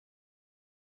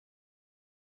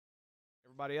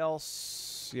Everybody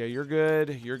else? Yeah, you're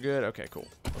good. You're good. Okay, cool.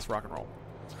 Let's rock and roll.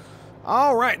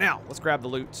 All right, now let's grab the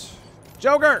loot.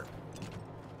 Joker!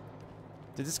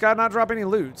 Did this guy not drop any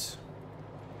loot?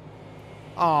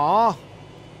 Aw.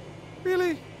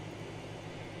 Really?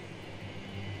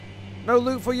 No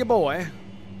loot for your boy?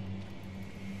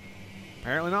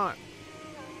 Apparently not.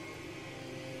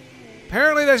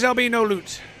 Apparently there shall be no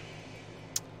loot.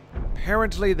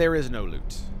 Apparently there is no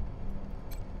loot.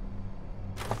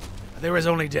 There is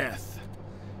only death.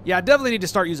 Yeah, I definitely need to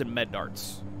start using med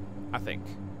darts. I think.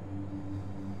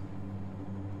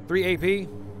 3 AP.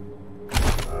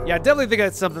 Yeah, I definitely think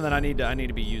that's something that I need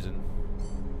to be using.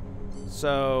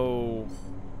 So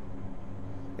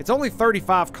it's only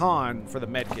 35 con for the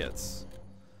med kits.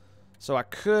 So I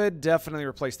could definitely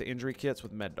replace the injury kits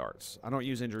with med darts. I don't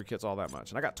use injury kits all that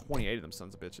much. And I got 28 of them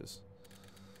sons of bitches.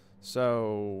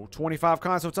 So 25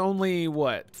 con, so it's only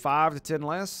what, 5 to 10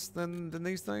 less than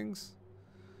these things?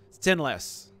 It's 10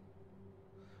 less.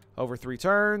 Over 3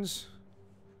 turns.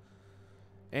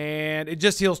 And it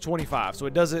just heals 25. So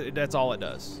it does it, that's all it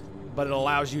does. But it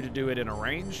allows you to do it in a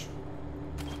range.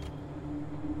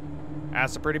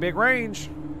 That's a pretty big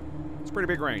range. It's a pretty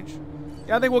big range.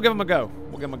 Yeah, I think we'll give them a go.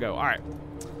 We'll give them a go. All right.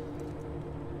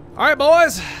 All right,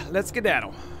 boys. Let's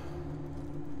skedaddle.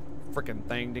 Freaking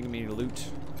thing didn't me loot.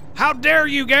 How dare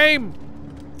you, game?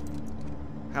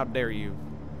 How dare you?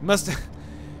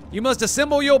 You must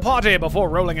assemble your party before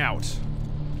rolling out.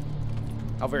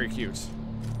 How very cute.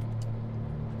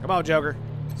 Come on, Joker.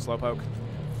 Slowpoke.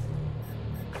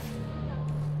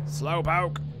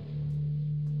 Slowpoke.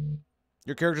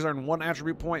 Your characters earn 1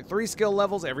 attribute point, 3 skill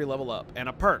levels every level up, and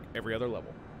a perk every other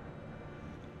level.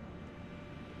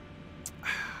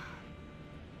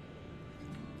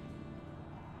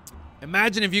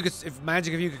 Imagine if you could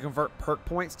convert perk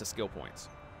points to skill points.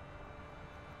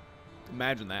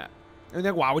 Imagine that. And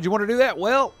then why would you want to do that?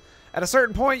 Well, at a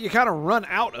certain point, you kind of run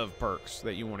out of perks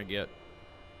that you want to get.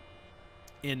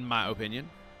 In my opinion.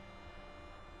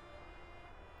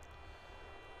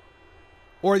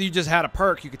 Or you just had a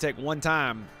perk you could take one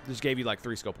time, just gave you like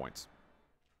 3 skill points.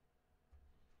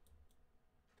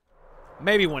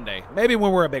 Maybe one day. Maybe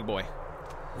when we're a big boy.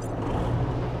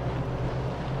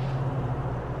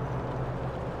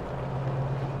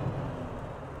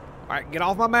 Alright, get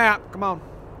off my map. Come on.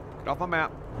 Get off my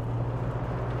map.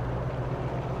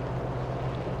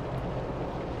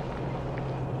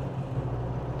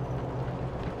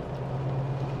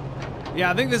 Yeah,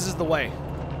 I think this is the way.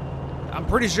 I'm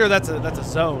pretty sure that's a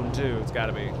zone too. It's got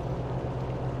to be.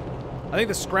 I think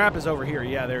the scrap is over here.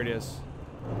 Yeah, there it is.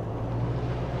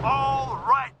 All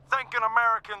right-thinking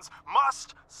Americans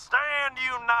must stand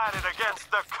united against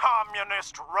the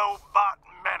communist robot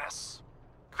menace.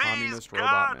 These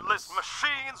godless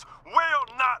machines will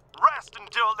not rest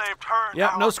until they've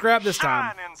turned no scrap this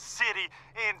time. shining city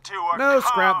into a no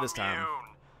scrap this time.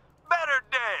 Better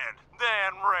dead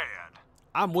than red.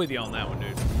 I'm with you on that one,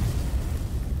 dude.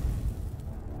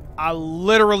 I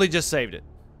literally just saved it.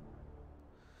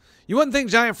 You wouldn't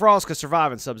think giant frogs could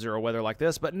survive in sub-zero weather like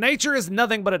this, but nature is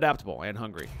nothing but adaptable and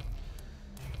hungry.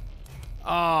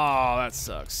 Oh, that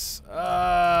sucks.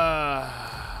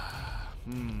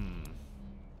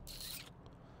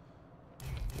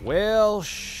 Well,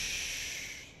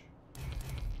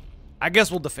 I guess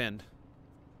we'll defend.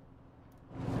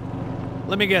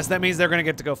 Let me guess. That means they're going to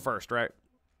get to go first, right?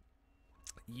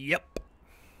 Yep.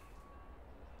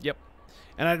 Yep.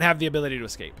 And I didn't have the ability to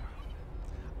escape.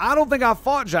 I don't think I've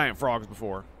fought giant frogs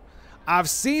before. I've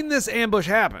seen this ambush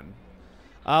happen,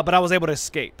 but I was able to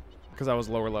escape because I was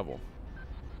lower level.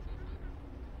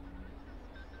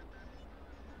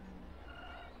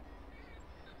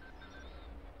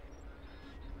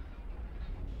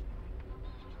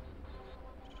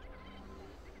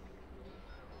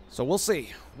 So we'll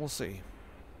see. We'll see.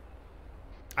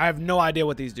 I have no idea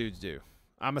what these dudes do.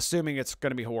 I'm assuming it's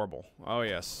going to be horrible. Oh,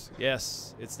 yes.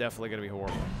 Yes, it's definitely going to be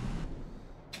horrible.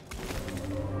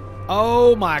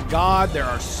 Oh, my God. There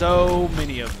are so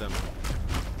many of them.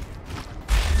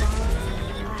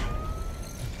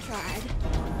 Tried.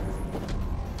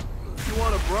 If you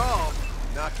want a brawl,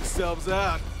 knock yourselves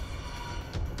out.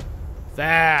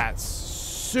 That's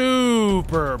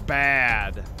super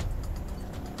bad.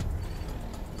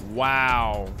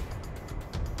 Wow.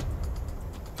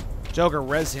 Joker,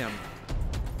 res him.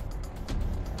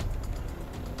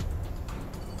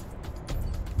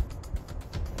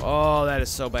 Oh, that is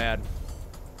so bad.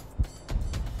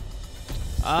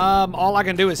 All I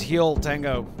can do is heal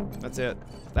Tango. That's it.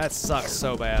 That sucks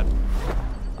so bad.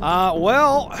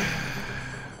 Well,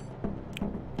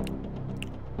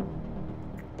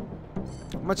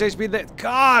 I'm much HP they...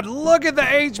 God, look at the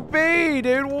HP,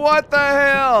 dude. What the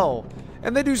hell?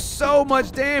 And they do so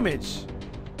much damage.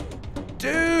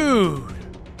 Dude.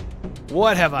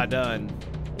 What have I done?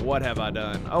 What have I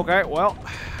done? Okay, well.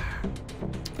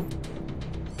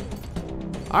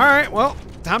 Alright, well.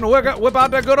 Time to whip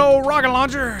out that good old rocket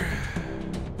launcher.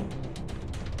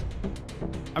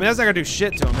 I mean, that's not gonna do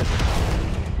shit to him, is it?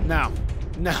 No.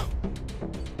 No.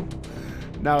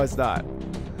 No, it's not.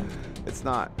 It's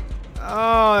not.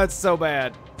 Oh, that's so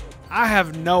bad. I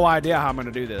have no idea how I'm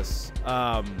gonna do this.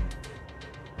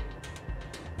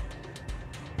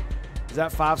 Is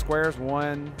that 5 squares?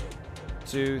 1,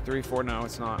 2, 3, 4. No,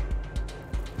 it's not.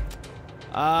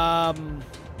 I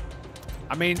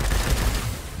mean,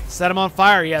 set him on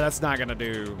fire. Yeah, that's not gonna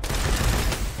do.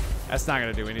 That's not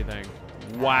gonna do anything.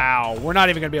 Wow, we're not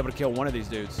even gonna be able to kill one of these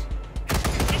dudes.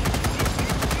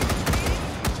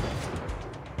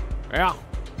 Yeah.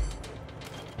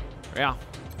 Yeah.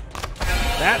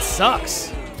 That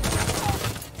sucks.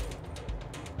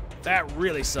 That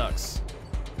really sucks.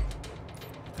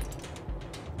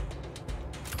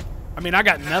 I mean, I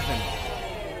got nothing.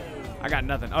 I got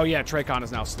nothing. Oh yeah, Traakon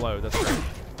is now slow. That's great.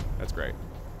 That's great.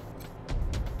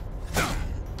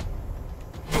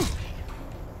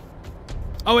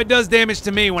 Oh, it does damage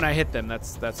to me when I hit them.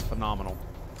 That's phenomenal.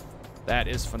 That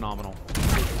is phenomenal.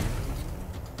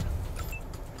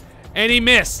 And he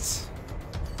missed.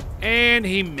 And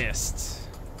he missed.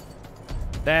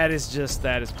 That is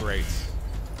great.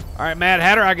 All right, Mad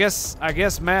Hatter. I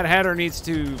guess Mad Hatter needs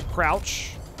to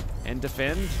crouch and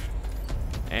defend.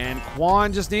 And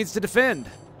Quan just needs to defend.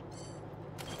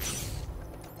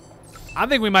 I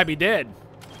think we might be dead.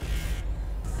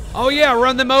 Oh yeah,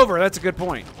 run them over. That's a good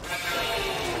point.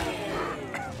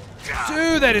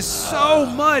 Dude, that is so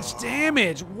much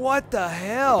damage. What the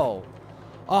hell?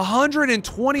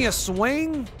 120 a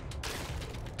swing?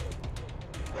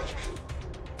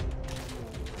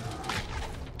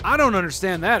 I don't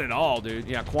understand that at all, dude.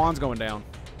 Yeah, Quan's going down.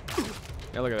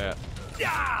 Yeah, look at that.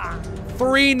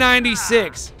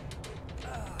 396.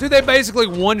 Dude, they basically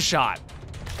one-shot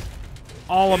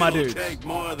all of my dudes. Take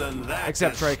more than that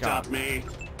except to Traakon. stop me.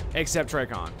 Except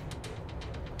Traakon.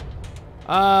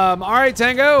 All right,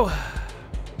 Tango.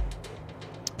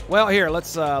 Well, here,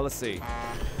 let's see.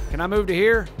 Can I move to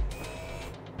here?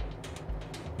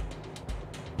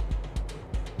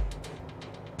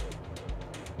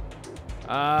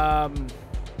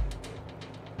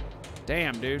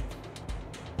 Damn, dude.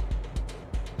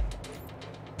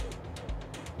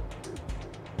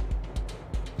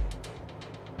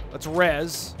 Let's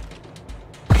res.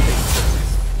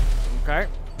 Okay.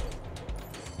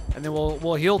 And then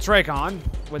we'll heal Traakon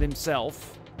with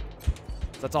himself.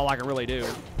 That's all I can really do.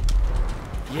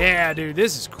 Yeah, dude,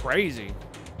 this is crazy.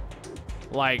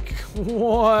 Like,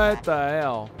 what the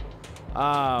hell?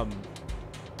 I'm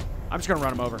just gonna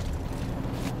run him over.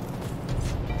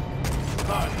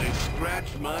 Hardly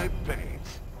scratch my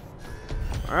face.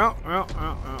 Well.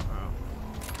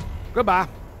 Goodbye.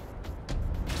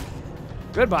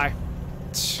 Goodbye.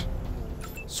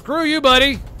 Screw you,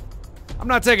 buddy. I'm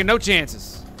not taking no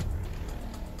chances.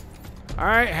 All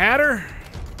right, Hatter.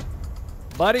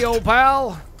 Buddy, old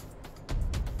pal.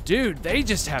 Dude, they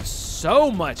just have so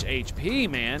much HP,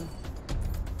 man.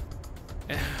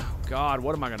 Oh, God,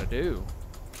 what am I gonna do?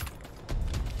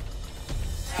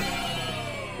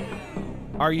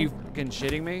 Are you fucking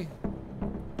shitting me?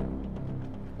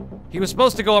 He was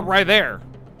supposed to go up right there.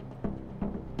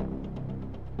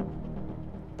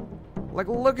 Like,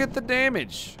 look at the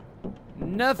damage.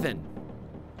 Nothing.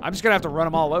 I'm just gonna have to run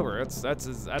them all over. That's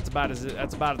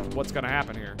about what's gonna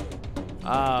happen here.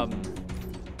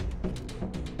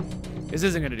 This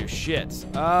isn't gonna do shit.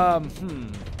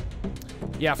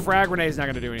 Yeah, frag grenade's not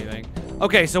gonna do anything.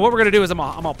 Okay, so what we're gonna do is I'm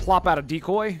gonna plop out a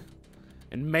decoy,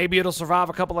 and maybe it'll survive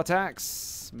a couple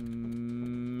attacks.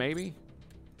 Maybe.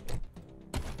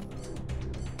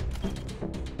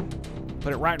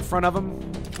 Put it right in front of him.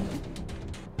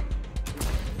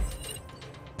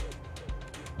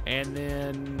 And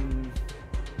then...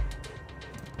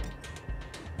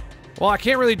 Well, I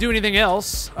can't really do anything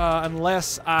else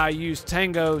unless I use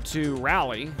Tango to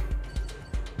rally,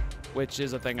 which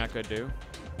is a thing I could do.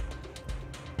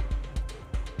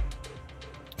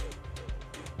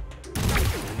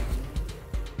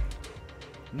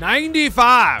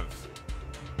 $95.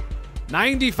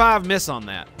 95 miss on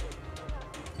that.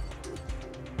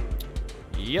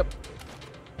 Yep.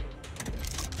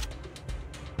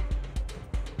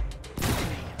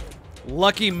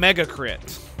 Lucky mega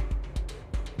crit.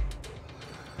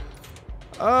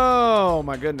 Oh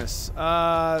my goodness.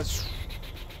 I'm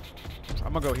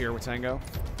gonna go here with Tango.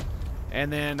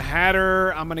 And then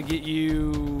Hatter, I'm going to get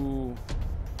you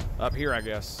up here, I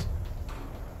guess.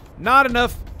 Not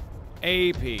enough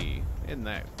AP.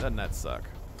 Doesn't that suck?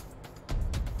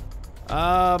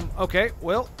 Okay,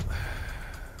 well,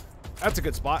 that's a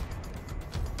good spot.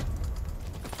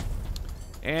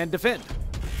 And defend.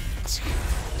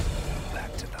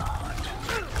 Back to the hunt.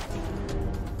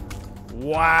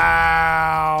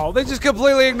 Wow. They just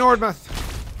completely ignored my...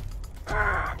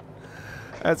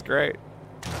 That's great.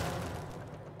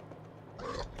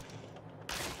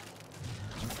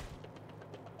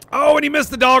 Oh, and he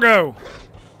missed the doggo.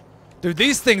 Dude,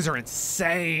 these things are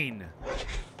insane.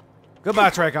 Goodbye,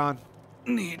 Traakon.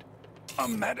 Need a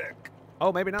medic.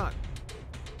 Oh, maybe not.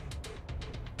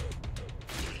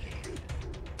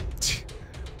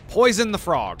 Poison the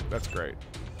frog. That's great.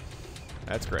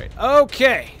 That's great.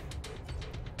 Okay.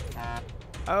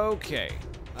 Okay.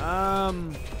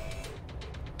 Let's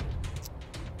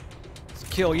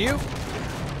kill you.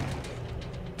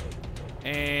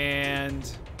 And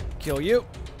kill you.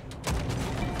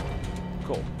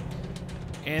 Cool.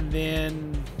 And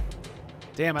then...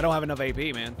 Damn, I don't have enough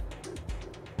AP, man.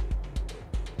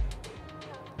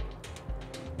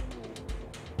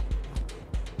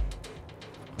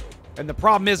 And the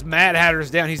problem is Mad Hatter's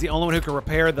down. He's the only one who can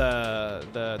repair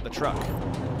the truck.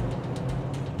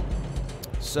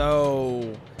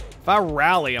 So if I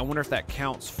rally, I wonder if that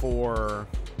counts for...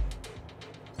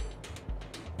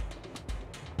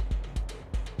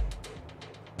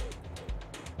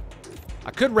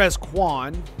 I could res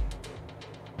Quan.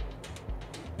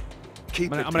 I'm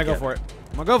gonna go for it.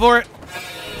 I'm gonna go for it.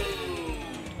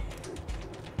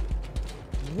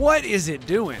 What is it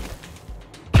doing?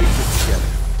 Keep it together.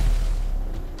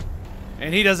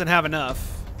 And he doesn't have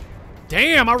enough.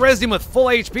 Damn, I rezzed him with full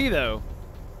HP though.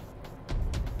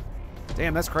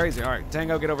 Damn, that's crazy. All right,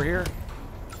 Tango, get over here.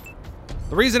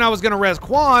 The reason I was gonna res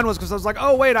Quan was because I was like,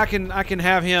 oh wait, I can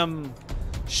have him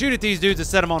shoot at these dudes and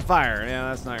set them on fire.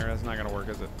 Yeah, that's not gonna work,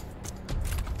 is it?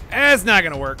 That's not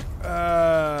gonna work.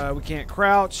 We can't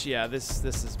crouch. Yeah, this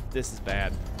is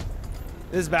bad.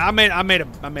 This is bad. I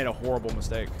made a horrible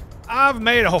mistake. I've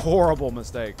made a horrible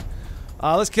mistake.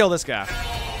 Let's kill this guy.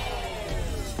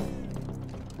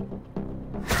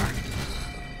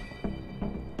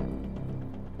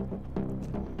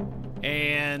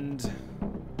 And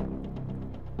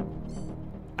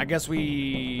I guess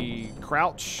we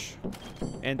crouch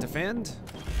and defend.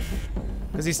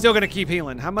 Because he's still going to keep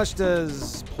healing. How much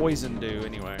does poison do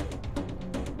anyway?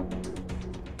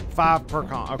 5 per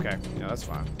con. Okay, yeah, that's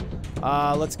fine.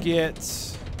 Let's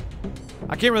get...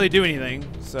 I can't really do anything,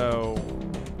 so...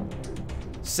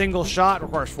 Single shot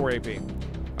requires 4 AP.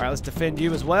 Alright, let's defend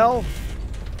you as well.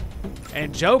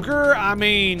 And Joker, I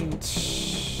mean...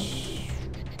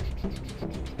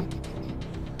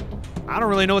 I don't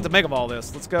really know what to make of all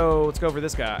this. Let's go for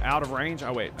this guy. Out of range.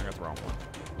 Oh, wait. I got the wrong one.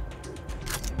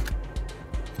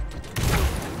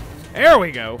 There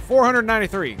we go.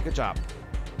 493. Good job.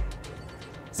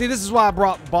 See, this is why I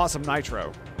bought some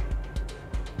nitro.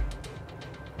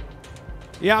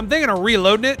 Yeah, I'm thinking of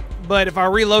reloading it, but if I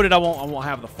reload it, I won't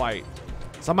have the fight.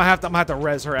 So I'm gonna have to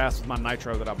res her ass with my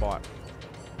nitro that I bought.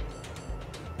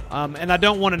 And I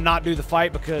don't want to not do the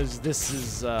fight because this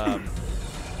is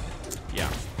yeah.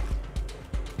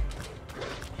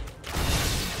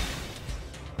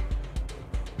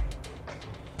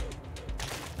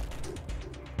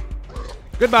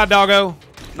 Goodbye, doggo.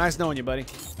 Nice knowing you, buddy.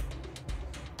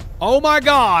 Oh my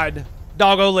god.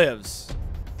 Doggo lives.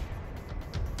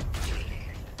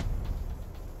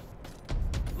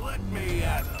 Let me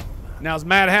at him. Now is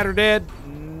Mad Hatter dead?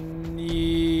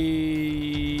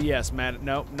 Yes,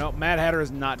 Nope, Mad Hatter is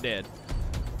not dead.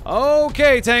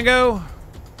 Okay, Tango.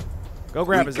 Go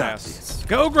grab his ass. This.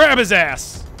 Go grab his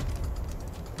ass.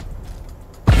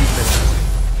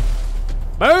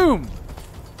 Boom.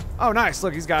 Oh, nice.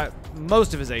 Look, he's got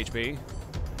most of his HP.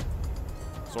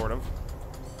 Sort of.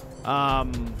 I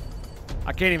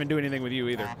can't even do anything with you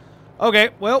either. Okay,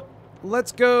 well,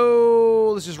 let's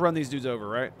go. Let's just run these dudes over,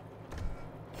 right?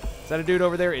 Is that a dude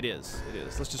over there? It is. It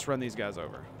is. Let's just run these guys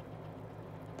over.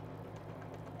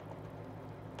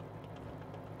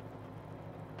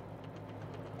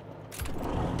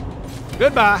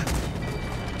 Goodbye.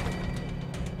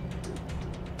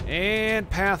 And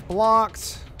path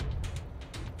blocked.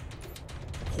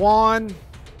 Quan.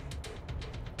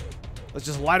 Let's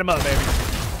just light him up, baby.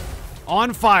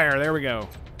 On fire. There we go.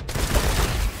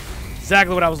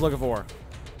 Exactly what I was looking for.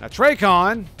 Now,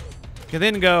 Traakon can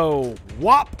then go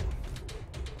whop.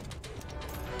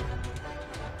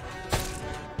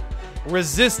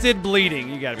 Resisted bleeding.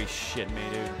 You gotta be shitting me,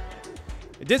 dude.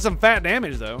 It did some fat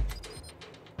damage, though.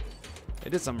 It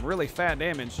did some really fat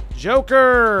damage.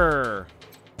 Joker!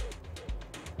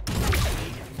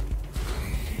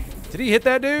 Did he hit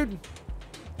that dude?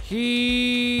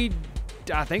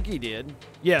 I think he did.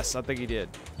 Yes, I think he did.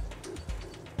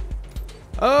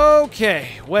 Okay,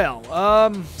 well,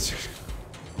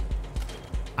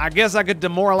 I guess I could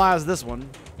demoralize this one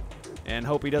and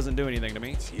hope he doesn't do anything to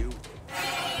me. It's you.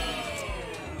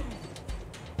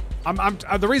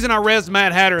 The reason I rezzed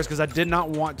Mad Hatter is because I did not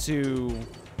want to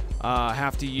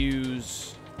have to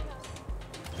use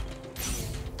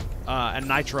a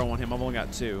nitro on him. I've only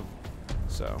got 2,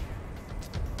 so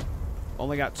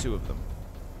only got 2 of them.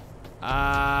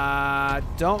 I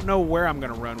don't know where I'm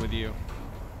gonna run with you.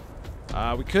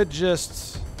 We could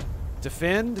just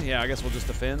defend. Yeah, I guess we'll just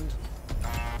defend.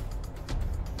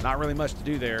 Not really much to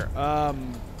do there.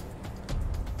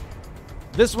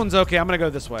 This one's okay. I'm gonna go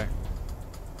this way.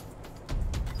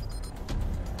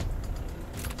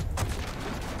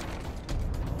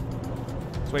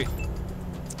 Sweet.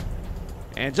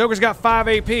 And Joker's got 5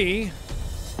 AP.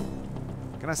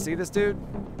 Can I see this dude?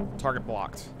 Target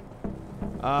blocked.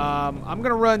 I'm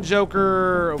gonna run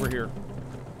Joker over here.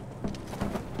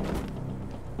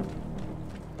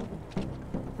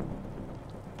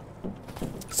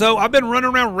 So I've been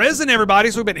running around rezzing everybody,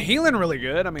 so we've been healing really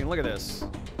good. I mean, look at this.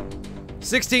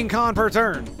 16 con per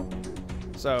turn.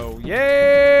 So,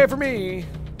 yay for me.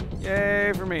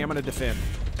 Yay for me. I'm gonna defend.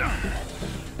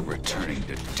 Returning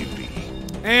to duty.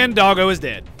 And Doggo is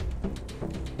dead.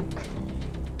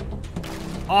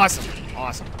 Awesome.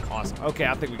 Awesome. Awesome. Okay,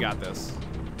 I think we got this.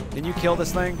 Can you kill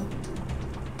this thing?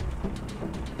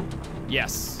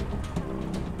 Yes.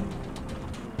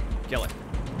 Kill it.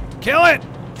 Kill it!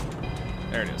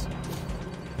 There it is.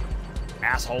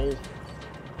 Asshole.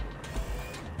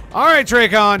 All right,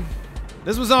 Traakon.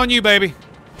 This was on you, baby.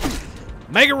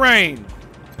 Make it rain.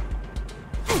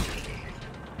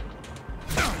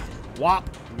 Whop,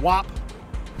 whop,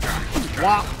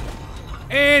 whop.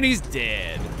 And he's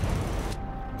dead.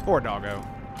 Poor Doggo.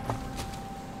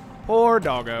 Poor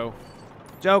Doggo.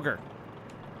 Joker.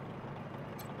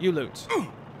 You loot.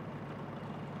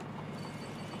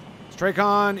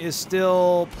 Traakon is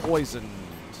still poisoned.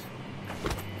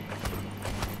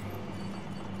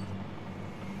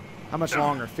 How much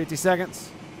longer? 50 seconds?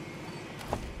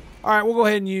 All right, we'll go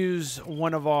ahead and use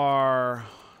one of our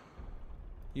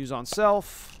use on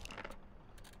self.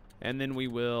 And then we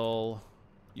will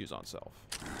use on self.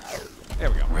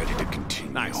 There we go. Ready to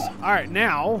continue. Nice. All right,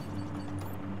 now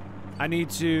I need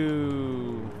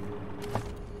to...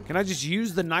 Can I just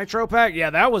use the nitro pack? Yeah,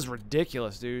 that was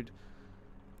ridiculous, dude.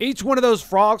 Each one of those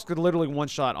frogs could literally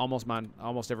one-shot almost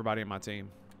everybody in my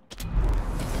team.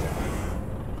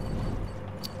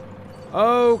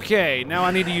 Okay, now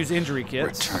I need to use injury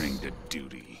kits. Returning to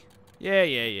duty. Yeah.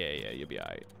 You'll be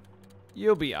alright.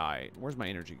 You'll be alright. Where's my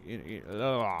injury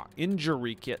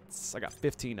kits? I got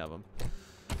 15 of them.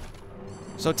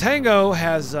 So Tango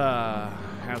has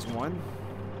one.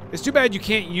 It's too bad you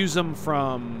can't use them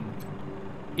from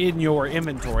in your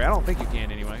inventory. I don't think you can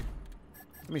anyway.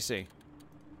 Let me see.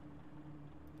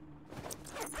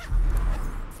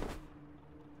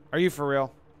 Are you for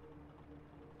real?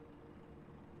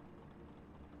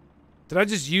 Did I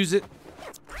just use it?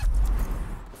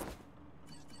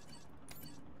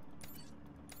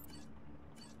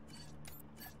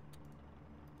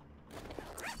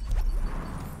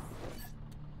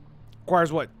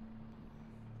 Requires what?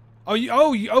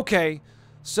 Okay.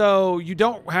 So you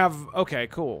don't have, okay,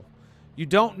 cool. You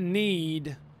don't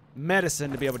need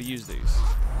medicine to be able to use these.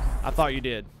 I thought you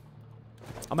did.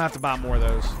 I'm gonna have to buy more of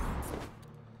those.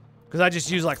 Because I just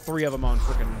used like 3 of them on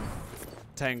freaking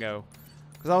Tango.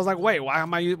 Because I was like, wait, why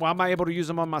am I able to use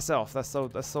them on myself? That's so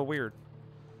weird.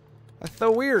 That's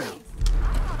so weird. I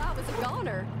thought I was a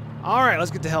goner. All right,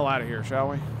 let's get the hell out of here, shall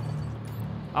we?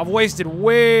 I've wasted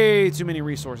way too many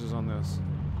resources on this.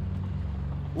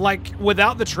 Like,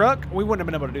 without the truck, we wouldn't have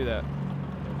been able to do that.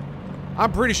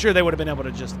 I'm pretty sure they would have been able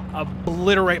to just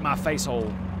obliterate my face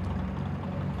hole.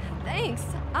 Thanks.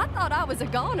 I thought I was a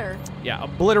goner. Yeah,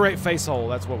 obliterate face hole.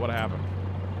 That's what would have happened.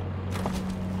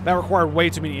 That required way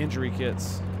too many injury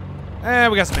kits.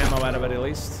 We got some ammo out of it at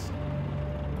least.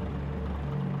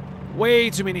 Way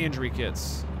too many injury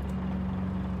kits.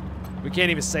 We can't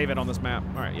even save it on this map.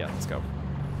 All right, yeah, let's go.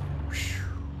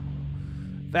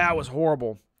 Whew. That was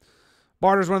horrible.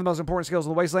 Barter is one of the most important skills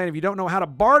in the Wasteland. If you don't know how to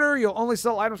barter, you'll only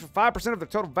sell items for 5% of their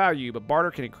total value, but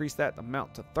barter can increase that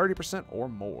amount to 30% or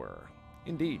more.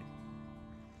 Indeed.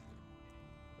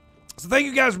 So thank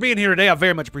you guys for being here today. I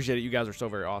very much appreciate it. You guys are so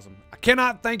very awesome. I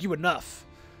cannot thank you enough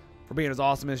for being as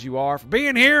awesome as you are, for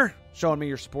being here, showing me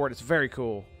your support. It's very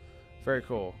cool. Very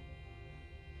cool.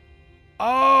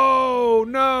 Oh,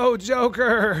 no,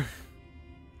 Joker.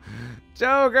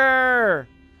 Joker.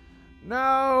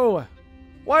 No.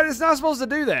 What? It's not supposed to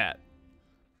do that.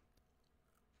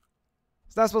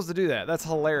 It's not supposed to do that. That's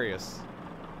hilarious.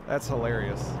 That's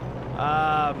hilarious.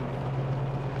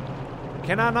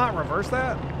 Can I not reverse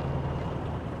that?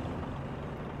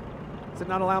 Does it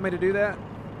not allow me to do that?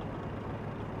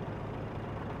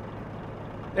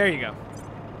 There you go.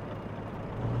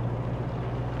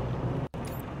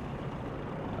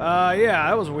 Yeah,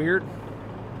 that was weird.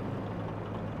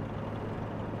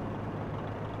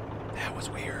 That was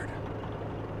weird.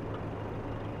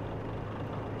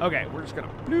 Okay, we're just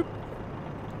gonna bloop.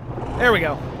 There we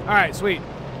go. Alright, sweet.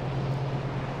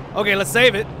 Okay, let's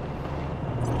save it.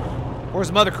 Or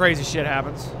some other crazy shit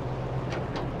happens.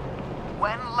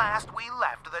 When last we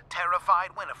left the terrified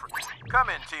Winifred. Come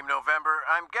in, Team November.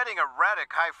 I'm getting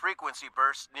erratic high-frequency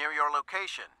bursts near your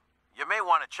location. You may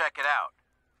want to check it out.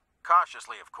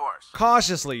 Cautiously, of course.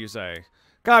 Cautiously, you say.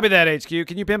 Copy that, HQ.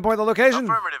 Can you pinpoint the location?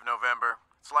 Affirmative, November.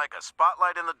 It's like a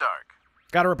spotlight in the dark.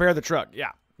 Gotta repair the truck. Yeah,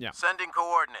 yeah. Sending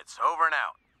coordinates. Over and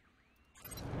out.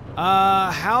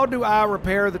 How do I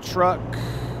repair the truck?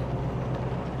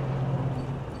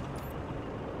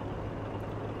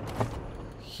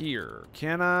 Here.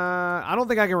 Can I don't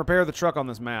think I can repair the truck on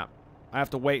this map. I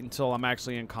have to wait until I'm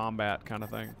actually in combat kind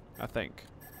of thing. I think.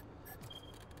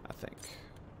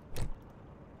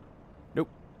 Nope.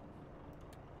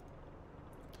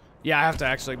 Yeah, I have to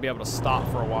actually be able to stop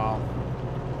for a while.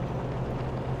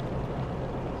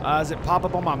 Does it pop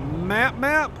up on my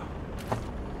map?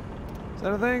 Is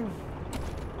that a thing?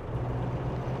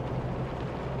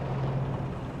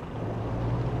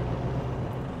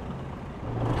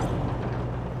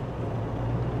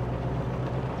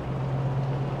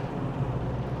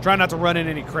 Try not to run in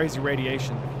any crazy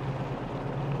radiation.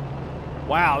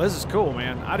 Wow, this is cool,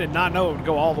 man. I did not know it would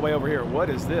go all the way over here.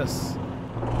 What is this?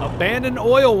 Abandoned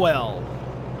oil well.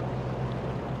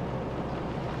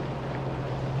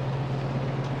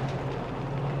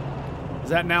 Is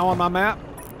that now on my map?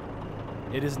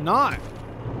 It is not.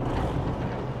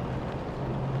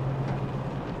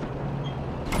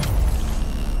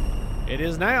 It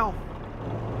is now.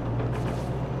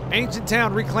 Ancient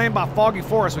town reclaimed by foggy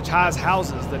forest, which hides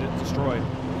houses that it destroyed.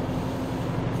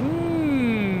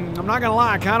 I'm not gonna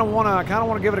lie. I kind of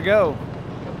wanna give it a go.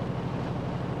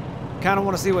 Kind of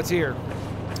want to see what's here.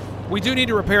 We do need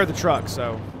to repair the truck,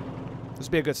 so this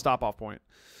would be a good stop-off point.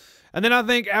 And then I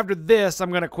think after this,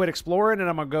 I'm gonna quit exploring and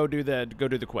I'm gonna go do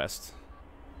the quest.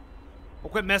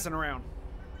 We'll quit messing around.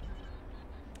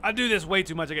 I do this way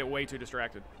too much. I get way too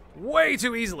distracted. Way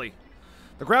too easily.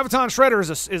 The Graviton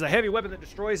Shredder is a heavy weapon that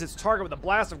destroys its target with a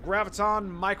blast of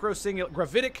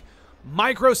gravitic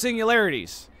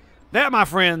micro-singularities. That, my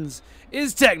friends,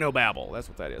 is technobabble. That's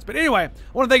what that is. But anyway, I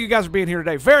want to thank you guys for being here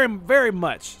today. Very, very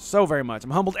much. So very much.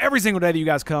 I'm humbled every single day that you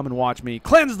guys come and watch me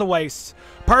cleanse the wastes,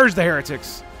 purge the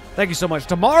heretics. Thank you so much.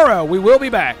 Tomorrow, we will be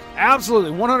back.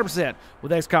 Absolutely, 100%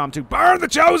 with XCOM 2. Burn the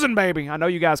Chosen, baby. I know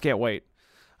you guys can't wait.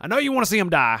 I know you want to see him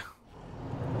die.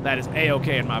 That is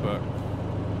A-okay in my book.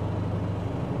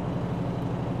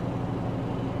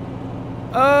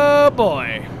 Oh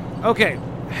boy. Okay,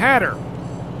 Hatter.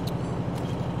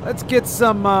 Let's get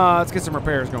some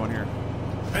repairs going here.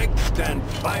 Fixed and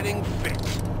fighting fit.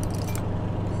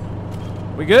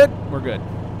 We good? We're good.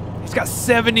 He's got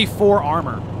 74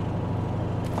 armor.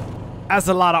 That's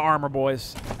a lot of armor,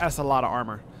 boys. That's a lot of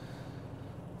armor.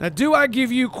 Now, do I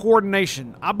give you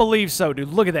coordination? I believe so, dude.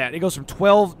 Look at that. It goes from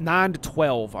 9 to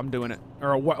 12. I'm doing it.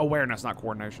 Or awareness, not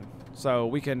coordination. So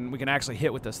we can actually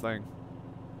hit with this thing.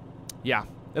 Yeah.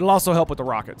 It'll also help with the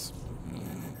rockets.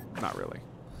 Not really.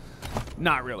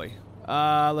 Not really.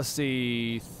 Let's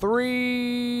see.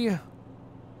 3.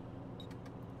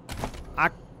 I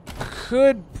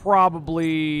could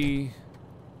probably...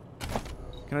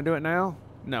 Can I do it now?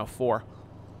 No, 4.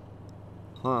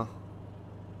 Huh.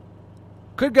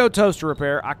 Could go toaster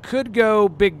repair. I could go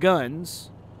big guns.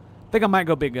 I think I might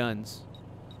go big guns.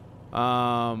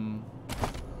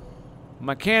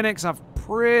 Mechanics, I've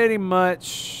pretty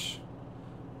much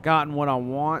gotten what I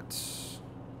want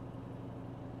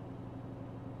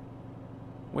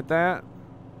with that.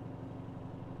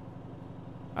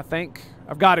 I think.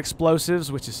 I've got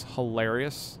explosives, which is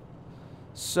hilarious.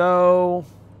 So...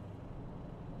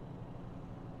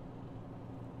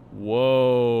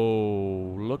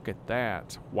 Whoa, look at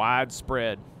that.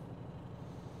 Widespread.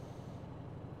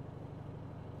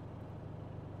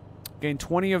 Gain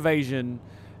 20 evasion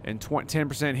and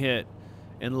 10% hit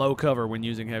in low cover when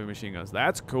using heavy machine guns.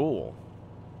 That's cool.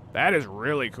 That is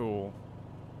really cool.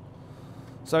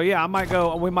 So yeah, I might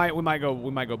go we might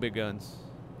go big guns.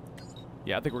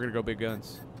 Yeah, I think we're going to go big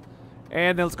guns.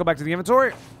 And then let's go back to the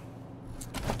inventory.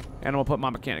 And we'll put my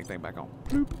mechanic thing back on.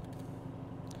 Bloop.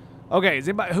 Okay, is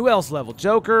anybody, who else leveled?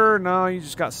 Joker? No, you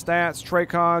just got stats.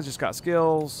 Traakon just got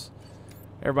skills.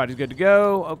 Everybody's good to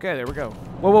go. Okay, there we go.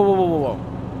 Whoa, whoa, whoa, whoa, whoa,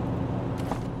 whoa.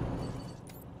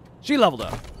 She leveled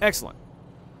up. Excellent.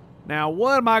 Now,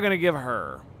 what am I going to give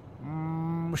her?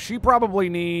 She probably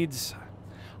needs...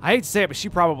 I hate to say it, but she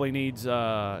probably needs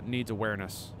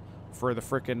awareness for the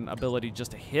frickin' ability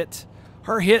just to hit.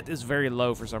 Her hit is very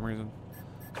low for some reason.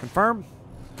 Confirm.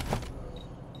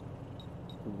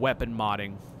 Weapon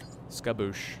modding.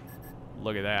 Skaboosh.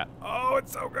 Look at that. Oh,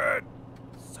 it's so good.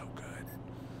 So good.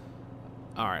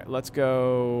 Alright, let's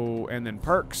go. And then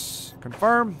perks.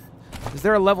 Confirm. Is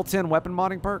there a level 10 weapon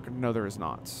modding perk? No, there is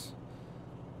not.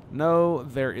 No,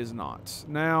 there is not.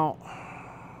 Now,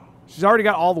 she's already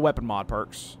got all the weapon mod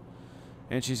perks.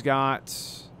 And she's got...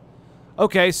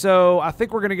 Okay, so I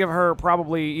think we're going to give her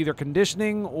probably either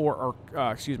conditioning or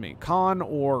excuse me, con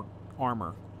or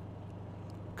armor.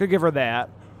 Could give her that.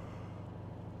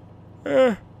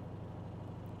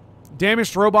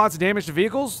 Damage to robots, damage to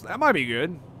vehicles? That might be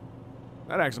good.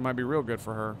 That actually might be real good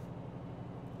for her.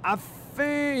 I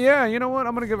think, yeah, you know what?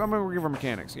 I'm gonna give her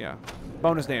mechanics, yeah.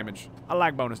 Bonus damage. I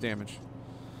like bonus damage.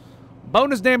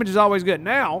 Bonus damage is always good.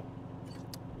 Now,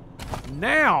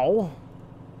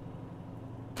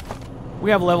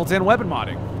 we have level 10 weapon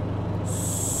modding.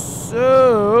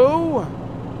 So,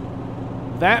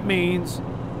 that means,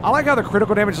 I like how the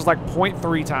critical damage is like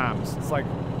 0.3 times. It's like,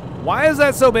 why is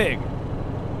that so big?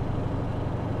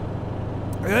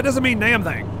 That doesn't mean damn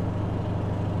thing.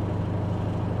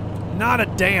 Not a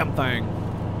damn thing.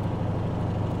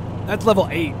 That's level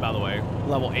 8, by the way.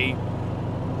 Level 8.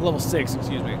 Level 6,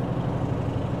 excuse me.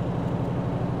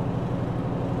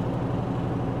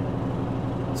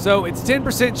 So it's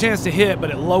 10% chance to hit, but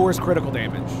it lowers critical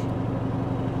damage.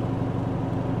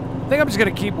 I think I'm just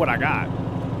going to keep what I got,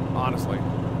 honestly.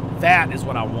 That is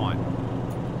what I want.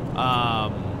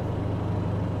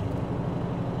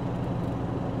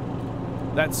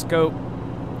 That scope,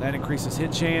 that increases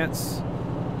hit chance.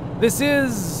 This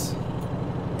is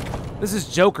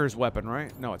Joker's weapon,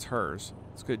 right? No, it's hers.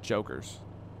 It's good, Joker's.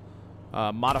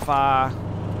 Modify.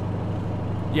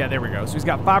 Yeah, there we go. So he's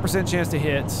got 5% chance to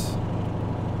hit.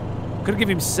 Could give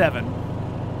him 7.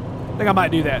 I think I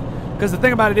might do that. Because the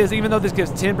thing about it is, even though this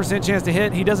gives 10% chance to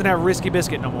hit, he doesn't have Risky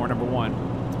Biscuit no more, number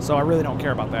 1. So I really don't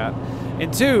care about that.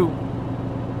 And 2,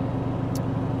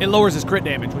 it lowers his crit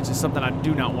damage, which is something I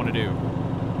do not want to do.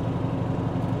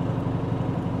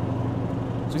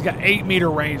 So he's got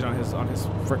 8-meter range on his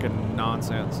freaking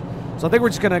nonsense. So I think we're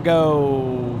just going to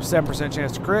go 7%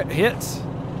 chance to crit, hit,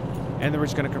 and then we're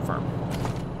just going to confirm.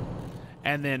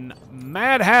 And then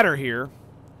Mad Hatter here.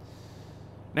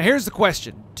 Now here's the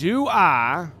question. Do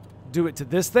I do it to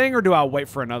this thing or do I wait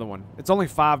for another one? It's only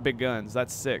 5 big guns.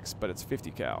 That's 6, but it's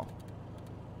 50 cal.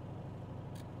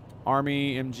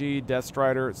 Army, MG, Death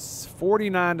Strider. It's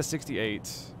 49 to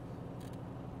 68.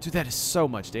 Dude, that is so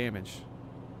much damage.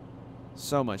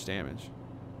 So much damage.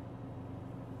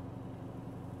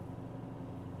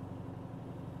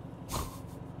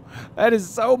 That is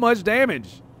so much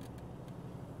damage.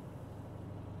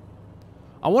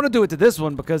 I want to do it to this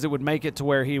one because it would make it to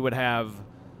where he would have,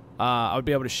 I would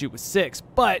be able to shoot with 6.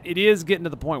 But it is getting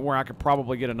to the point where I could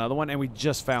probably get another one, and we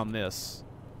just found this.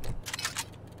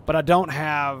 But I don't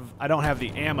have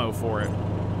the ammo for it.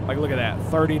 Like, look at that,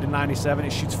 30 to 97.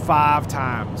 It shoots 5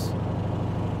 times.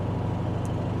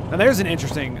 Now there's an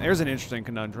interesting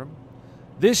conundrum.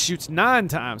 This shoots 9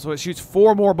 times, so it shoots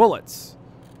 4 more bullets.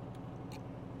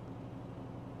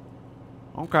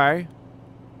 Okay.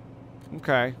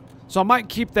 Okay. So I might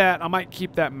keep that. I might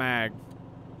keep that mag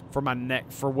for my neck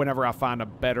for whenever I find a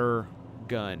better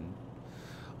gun.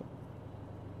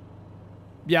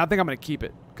 Yeah, I think I'm gonna keep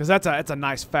it because that's a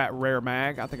nice fat rare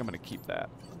mag. I think I'm gonna keep that.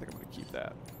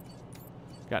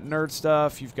 Got nerd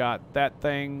stuff. You've got that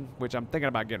thing, which I'm thinking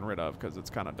about getting rid of because it's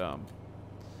kind of dumb.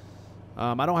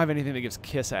 I don't have anything that gives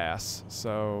kiss ass.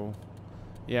 So,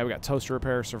 yeah, we got toaster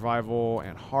repair, survival,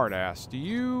 and hard ass. Do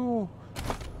you?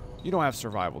 You don't have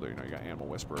survival, do you? No, you got animal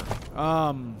whisperer.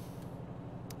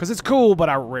 Because it's cool, but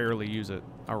I rarely use it.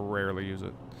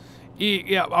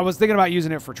 Yeah, I was thinking about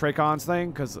using it for Traakon's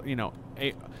thing because you know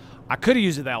I could have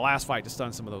used it that last fight to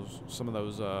stun some of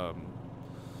those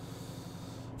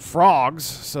frogs,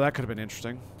 so that could have been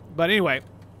interesting. But anyway,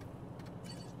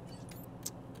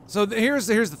 so here's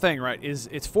the thing, right? Is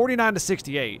it's 49 to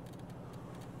 68,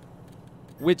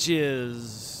 which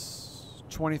is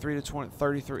 23 to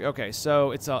 33. Okay,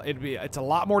 so it's a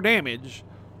lot more damage,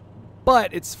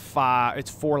 but it's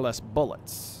 4 less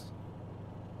bullets.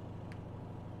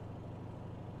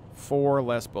 4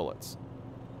 less bullets.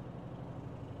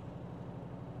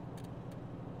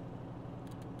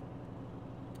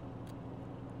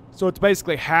 So it's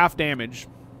basically half damage.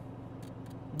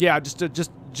 Yeah,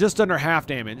 just under half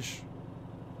damage.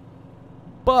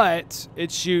 But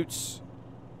it shoots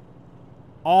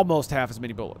almost half as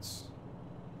many bullets.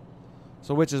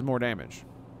 So which is more damage?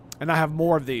 And I have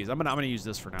more of these. I'm gonna use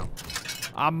this for now.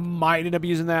 I might end up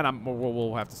using that.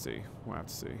 We'll have to see. We'll have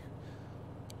to see.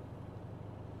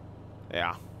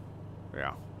 Yeah.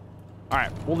 Yeah. All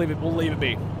right, we'll leave it. We'll leave it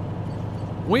be.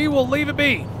 We will leave it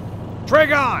be.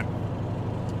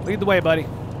 Traakon, lead the way, buddy.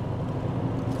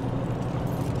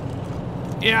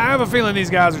 Yeah, I have a feeling these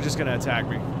guys are just gonna attack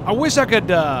me. I wish I could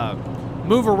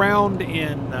move around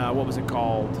in what was it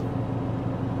called?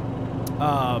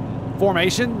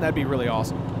 Formation. That'd be really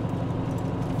awesome.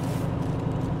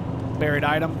 Buried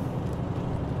item.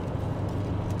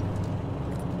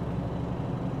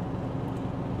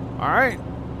 All right.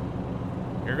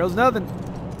 Here goes nothing.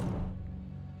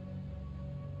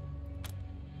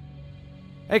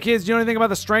 Hey kids, do you know anything about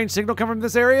the strange signal coming from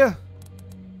this area?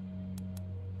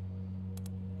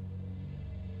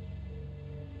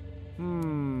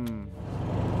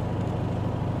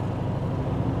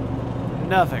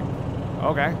 Nothing.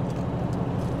 Okay.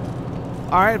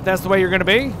 All right, if that's the way you're going to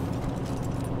be,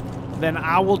 then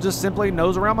I will just simply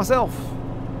nose around myself.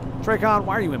 Traakon,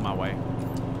 why are you in my way?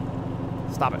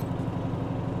 Stop it.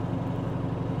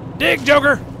 Dig,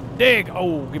 Joker! Dig!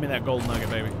 Oh, give me that gold nugget,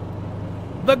 baby.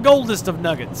 The goldest of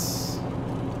nuggets.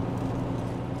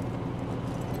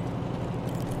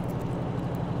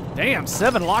 Damn,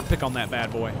 7 lockpick on that bad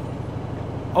boy.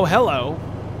 Oh, hello.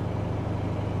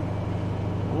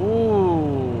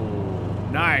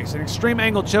 Ooh, nice. An extreme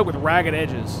angle choke with ragged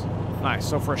edges. Nice,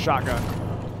 so for a shotgun.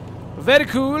 Very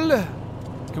cool.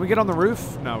 Can we get on the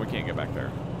roof? No, we can't get back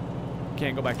there.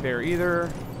 Can't go back there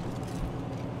either.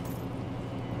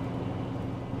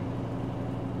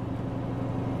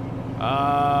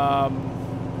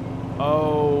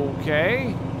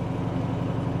 Okay.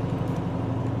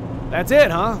 That's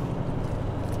it, huh?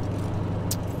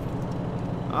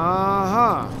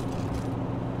 Uh-huh.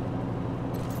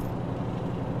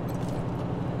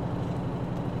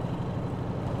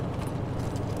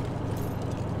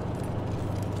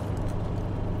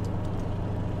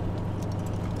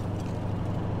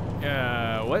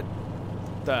 What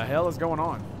the hell is going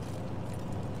on?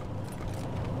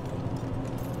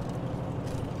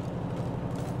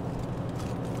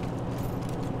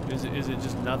 Is it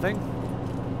just nothing?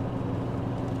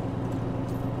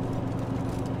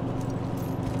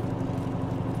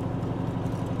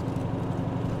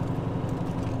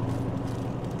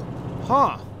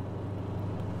 Huh.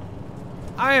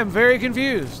 I am very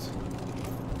confused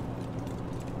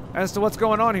as to what's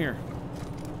going on here.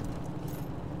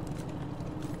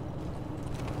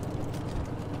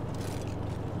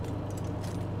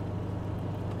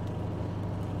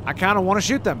 I kind of want to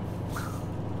shoot them.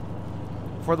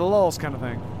 For the lulz kind of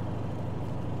thing.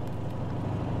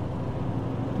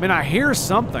 I mean, I hear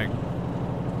something.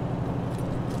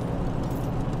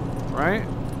 Right?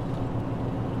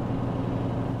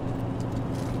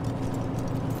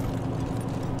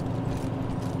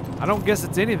 I don't guess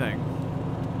it's anything.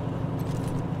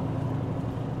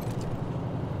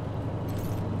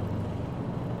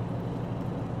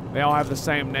 They all have the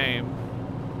same name.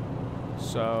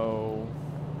 So...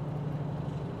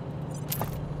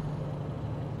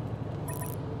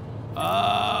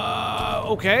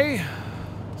 okay.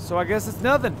 So I guess it's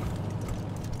nothing.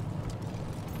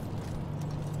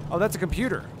 Oh, that's a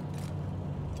computer.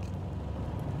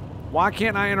 Why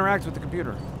can't I interact with the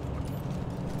computer?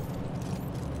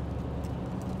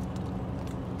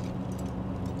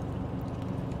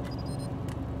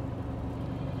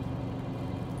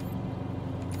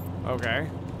 Okay.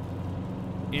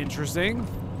 Interesting.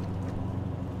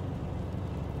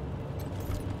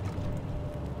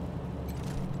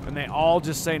 And they all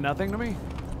just say nothing to me?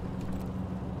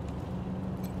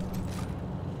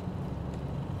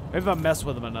 Maybe if I mess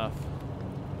with them enough.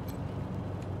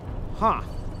 Huh.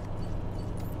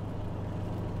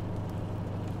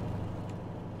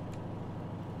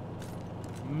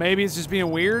 Maybe it's just being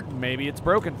weird. Maybe it's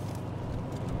broken.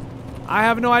 I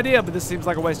have no idea, but this seems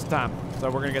like a waste of time. So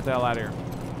we're gonna get the hell out of here.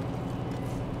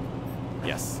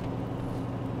 Yes.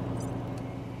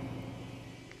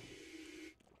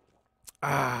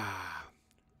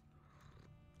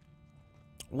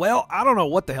 Well, I don't know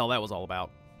what the hell that was all about.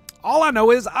 All I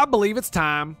know is I believe it's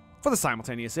time for the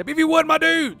simultaneous sip. If you would, my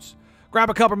dudes, grab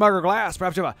a cup or mug or glass.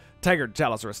 Perhaps you have a tankard,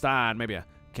 chalice, or a stein. Maybe a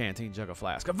canteen, jug, or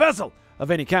flask. A vessel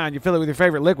of any kind. You fill it with your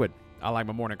favorite liquid. I like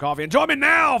my morning coffee. And join me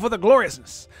now for the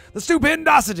gloriousness, the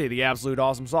stupendosity, the absolute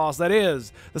awesome sauce that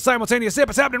is the simultaneous sip.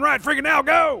 It's happening right freaking now.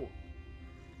 Go!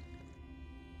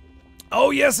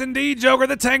 Oh, yes, indeed, Joker,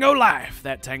 the Tango life.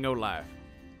 That Tango life.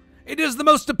 It is the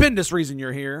most stupendous reason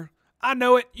you're here. I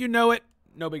know it. You know it.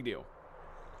 No big deal.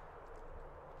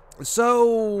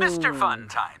 So... Mr. Fun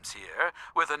Times here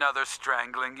with another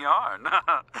strangling yarn.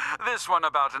 This one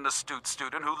about an astute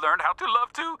student who learned how to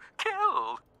love to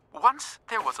kill. Once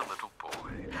there was a little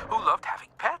boy who loved having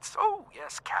pets. Oh,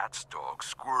 yes, cats, dogs,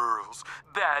 squirrels,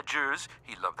 badgers.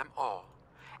 He loved them all.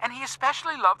 And he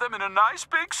especially loved them in a nice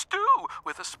big stew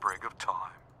with a sprig of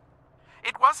thyme.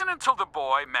 It wasn't until the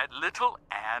boy met little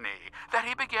Annie that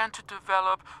he began to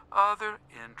develop other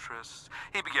interests.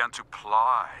 He began to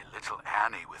ply little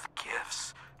Annie with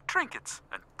gifts, trinkets,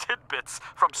 and tidbits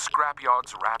from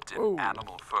scrapyards wrapped in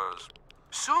animal furs.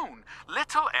 Soon,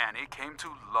 little Annie came to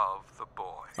love the boy.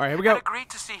 All right, here we go. And agreed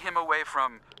to see him away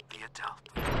from the adult.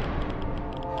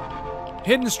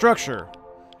 Hidden structure.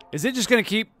 Is it just going to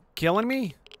keep killing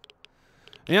me?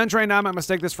 The untrained eye might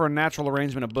mistake this for a natural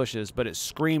arrangement of bushes, but it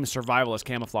screams survivalist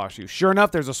camouflage to you. Sure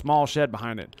enough, there's a small shed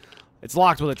behind it. It's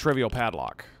locked with a trivial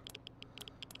padlock.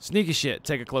 Sneaky shit.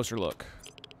 Take a closer look.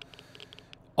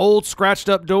 Old, scratched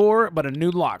up door, but a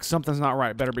new lock. Something's not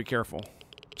right. Better be careful.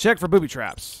 Check for booby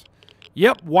traps.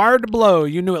 Yep, wired to blow.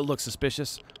 You knew it looked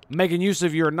suspicious. Making use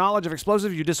of your knowledge of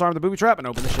explosives, you disarm the booby trap and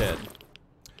open the shed.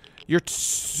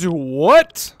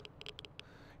 What?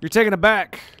 You're taken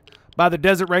aback by the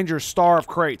Desert Ranger's star of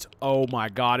crates. Oh my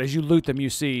god, as you loot them, you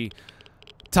see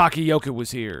Takiyoka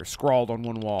was here, scrawled on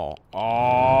one wall.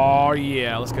 Oh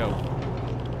yeah, let's go.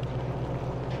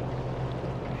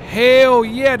 Hell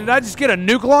yeah, did I just get a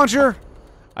nuke launcher?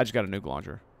 I just got a nuke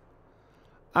launcher.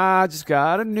 I just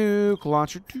got a nuke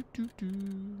launcher.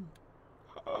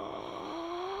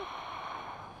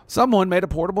 Someone made a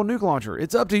portable nuke launcher.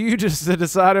 It's up to you just to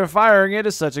decide if firing it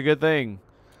is such a good thing.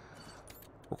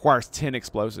 Requires 10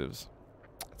 explosives.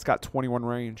 It's got 21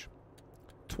 range.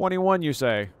 21, you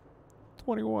say?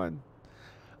 21.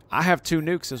 I have 2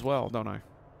 nukes as well, don't I?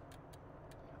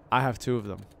 I have 2 of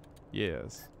them.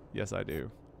 Yes. Yes, I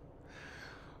do.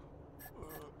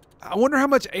 I wonder how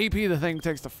much AP the thing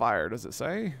takes to fire. Does it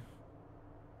say?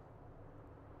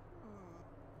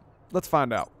 Let's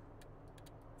find out.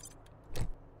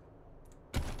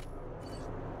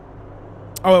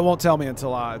 Oh, it won't tell me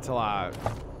until I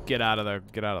get out of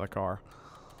the car.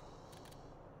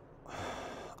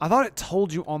 I thought it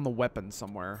told you on the weapon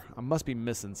somewhere. I must be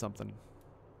missing something.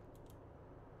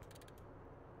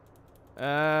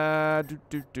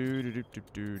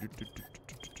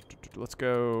 Let's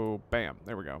go. Bam.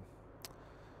 There we go.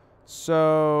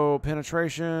 So,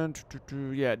 penetration.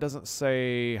 Yeah, it doesn't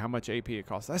say how much AP it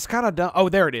costs. That's kind of dumb. Oh,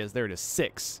 there it is. There it is.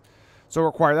 6. So, that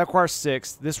requires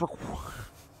 6. This requires...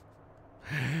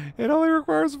 It only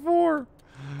requires 4.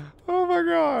 Oh, my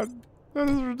God. That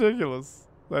is ridiculous.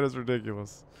 That is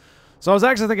ridiculous. So, I was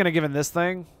actually thinking of giving this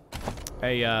thing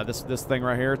this thing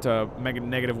right here to make it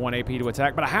 -1 AP to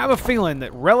attack, but I have a feeling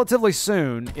that relatively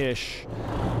soon-ish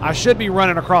I should be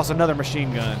running across another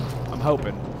machine gun. I'm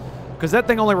hoping, because that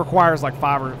thing only requires like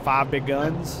 5 big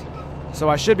guns, so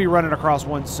I should be running across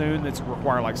one soon that's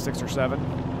require like 6 or 7,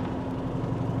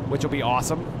 which will be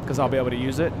awesome because I'll be able to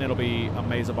use it and it'll be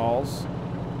amazeballs.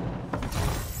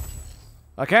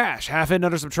 A cache, half hidden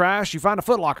under some trash. You find a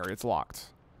footlocker. It's locked.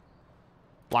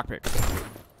 Lockpick.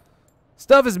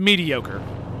 Stuff is mediocre.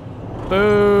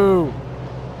 Boo.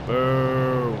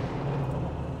 Boo.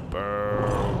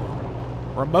 Boo.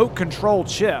 Remote control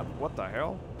chip. What the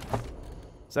hell?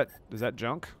 Is that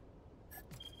junk?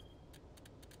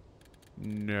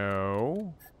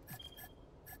 No.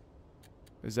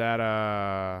 Is that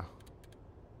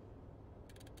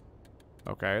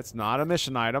okay, it's not a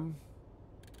mission item.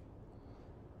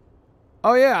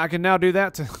 Oh yeah, I can now do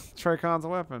that to Traakon's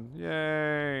weapon.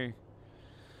 Yay.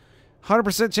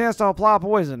 100% chance to apply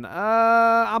poison.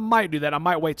 I might do that. I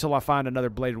might wait till I find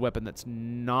another bladed weapon that's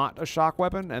not a shock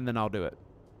weapon, and then I'll do it.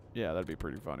 Yeah, that'd be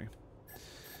pretty funny.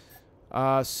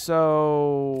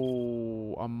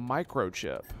 So a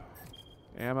microchip.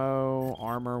 Ammo,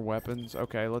 armor, weapons.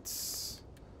 Okay, let's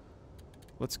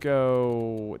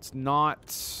go. It's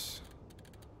not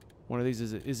one of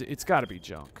these. It's got to be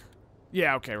junk.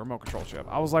 Yeah, okay, remote control chip.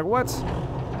 I was like, what?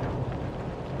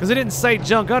 Because it didn't say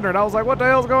junk under it. I was like, what the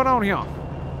hell's going on here?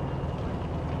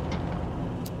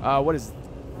 What is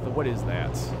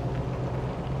that?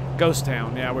 Ghost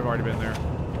Town. Yeah, we've already been there.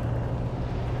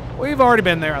 We've already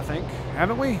been there, I think.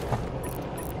 Haven't we?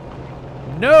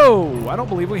 No, I don't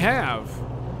believe we have.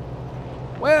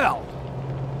 Well.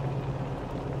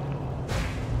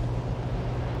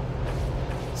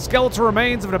 Skeletal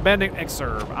remains of an abandoned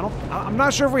exurb. I'm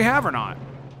not sure if we have or not.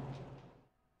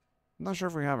 I'm not sure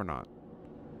if we have or not.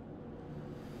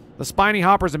 The spiny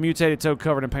hopper is a mutated toad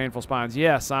covered in painful spines.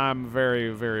 Yes, I'm very,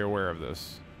 very aware of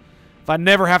this. If I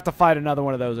never have to fight another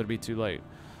one of those, it'd be too late.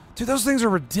 Dude, those things are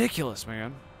ridiculous,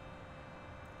 man.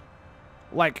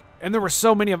 Like, and there were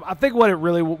so many of them. I think what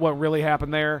really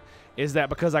happened there is that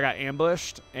because I got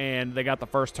ambushed and they got the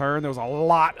first turn, there was a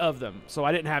lot of them. So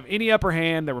I didn't have any upper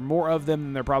hand. There were more of them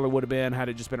than there probably would have been had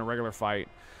it just been a regular fight.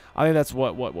 I think that's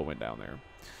what went down there.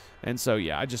 And so,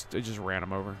 yeah, I just ran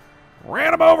them over.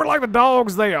 Ran them over like the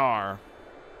dogs they are.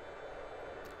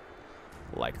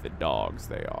 Like the dogs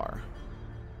they are.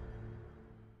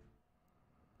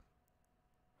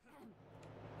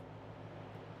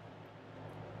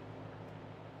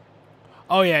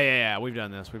 Oh yeah. We've done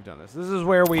this. This is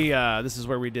where we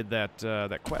did that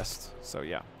that quest. So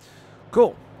yeah,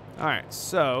 cool. All right.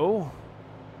 So,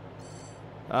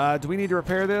 do we need to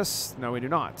repair this? No, we do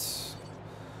not.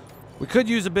 We could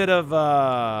use a bit of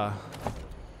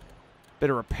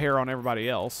repair on everybody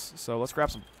else. So let's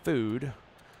grab some food.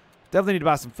 Definitely need to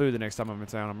buy some food the next time I'm in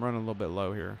town. I'm running a little bit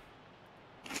low here.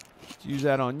 Let's use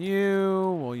that on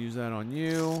you. We'll use that on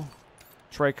you.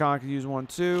 Traakon could use one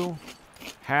too.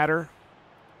 Hatter.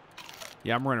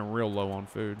 Yeah, I'm running real low on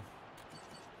food.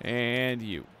 And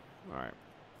you. All right.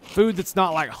 Food that's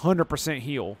not like 100%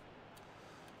 heal.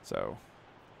 So,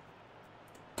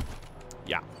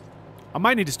 yeah. I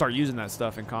might need to start using that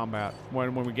stuff in combat.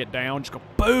 When we get down, just go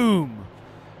boom!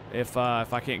 If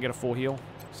I can't get a full heal.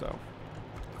 So.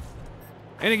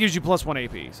 And it gives you +1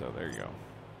 AP, so there you go.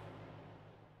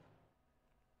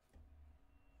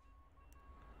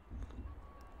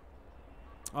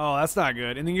 Oh, that's not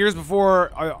good. In the years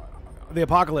before the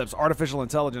apocalypse, artificial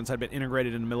intelligence had been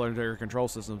integrated into military control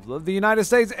systems of the United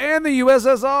States and the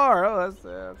USSR. Oh,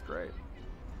 that's great.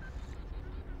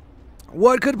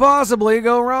 What could possibly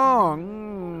go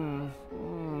wrong?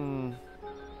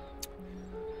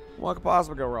 What could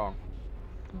possibly go wrong?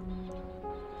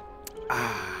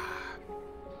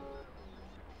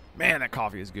 Man, that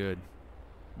coffee is good.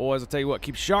 Boys, I'll tell you what,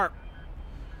 keep sharp.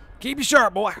 Keep you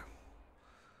sharp, boy.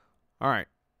 All right.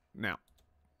 Now,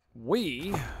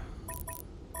 we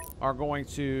are going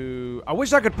to... I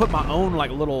wish I could put my own,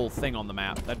 like, little thing on the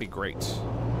map. That'd be great.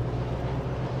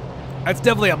 That's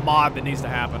definitely a mod that needs to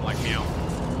happen, like, meow.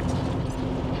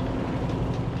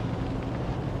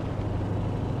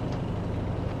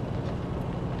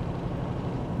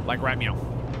 Like, right meow.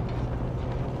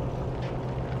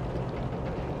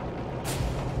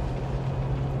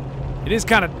 It is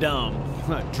kind of dumb.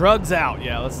 Drugs out.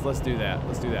 Yeah, let's do that.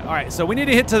 Let's do that. All right, so we need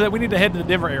to head to the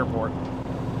Denver airport.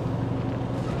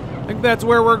 I think that's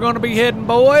where we're going to be heading,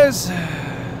 boys.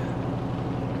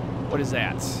 What is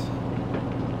that?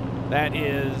 That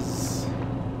is...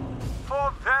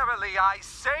 For verily I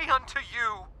say unto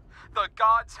you, the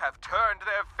gods have turned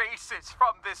their faces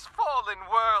from this fallen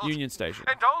world. Union Station.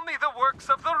 And only the works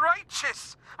of the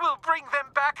righteous will bring them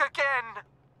back again.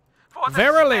 For the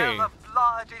verily. smell of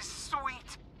blood is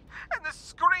sweet, and the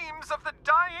screams of the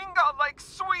dying are like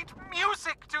sweet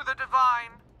music to the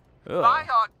divine. Ugh. By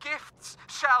our gifts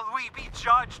shall we be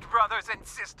judged, brothers and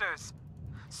sisters.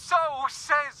 So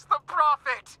says the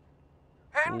prophet.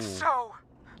 And so,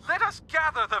 let us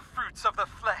gather the fruits of the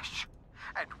flesh,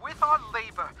 and with our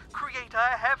labor create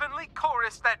a heavenly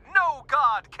chorus that no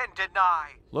god can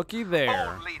deny. Looky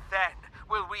there. Only then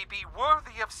will we be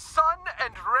worthy of sun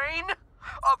and rain,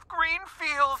 of green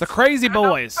fields, the crazy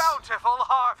boys, and a bountiful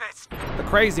harvest. The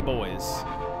crazy boys.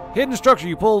 Hidden structure.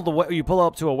 You pull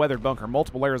up to a weathered bunker.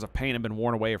 Multiple layers of paint have been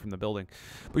worn away from the building,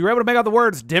 but you were able to make out the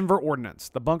words Denver Ordnance.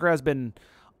 The bunker has been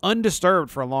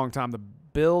undisturbed for a long time. The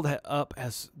build up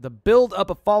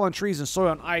of fallen trees and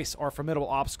soil and ice are a formidable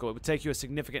obstacle. It would take you a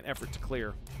significant effort to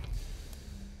clear.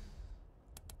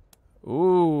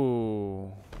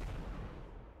 Ooh.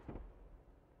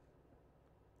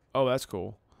 Oh, that's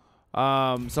cool.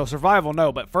 So survival,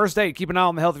 no, but first aid. Keep an eye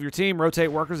on the health of your team.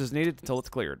 Rotate workers as needed until it's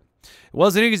cleared. It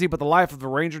wasn't easy, but the life of the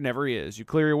ranger never is. You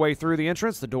clear your way through the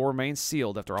entrance. The door remains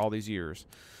sealed after all these years.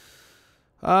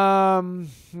 So we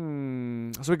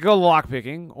could go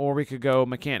lockpicking, or we could go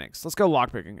mechanics. Let's go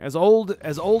lockpicking. As old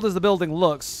as the building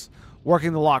looks,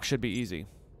 working the lock should be easy.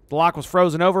 The lock was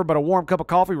frozen over, but a warm cup of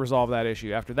coffee resolved that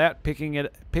issue. After that, picking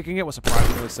it was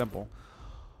surprisingly simple.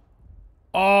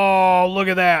 Oh, look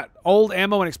at that. Old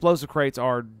ammo and explosive crates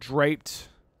are draped.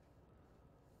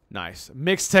 Nice.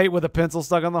 Mixtape with a pencil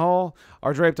stuck on the hole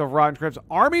are draped over rotten crypts.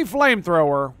 Army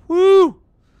flamethrower. Woo!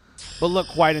 But look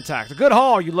quite intact. A good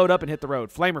haul. You load up and hit the road.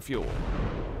 Flamer fuel.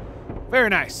 Very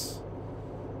nice.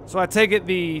 So I take it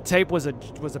the tape was a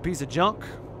piece of junk.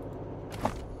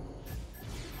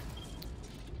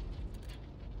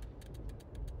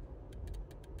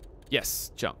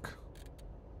 Yes, junk.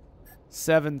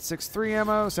 7.63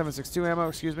 ammo, 7.62 ammo,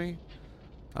 excuse me.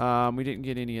 We didn't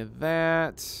get any of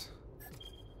that.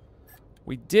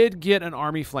 We did get an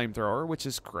army flamethrower, which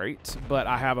is great, but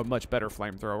I have a much better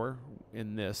flamethrower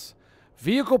in this.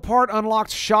 Vehicle part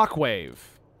unlocked shockwave.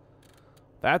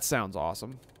 That sounds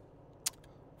awesome.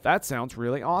 That sounds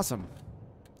really awesome.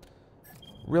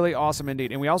 Really awesome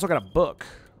indeed. And we also got a book.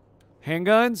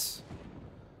 Handguns.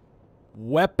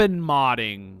 Weapon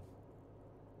modding.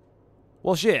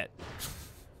 Well, shit.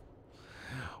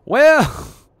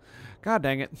 Well, god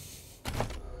dang it.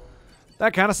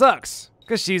 That kind of sucks.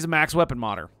 Because she's a max weapon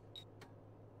modder.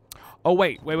 Oh,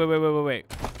 wait. Wait.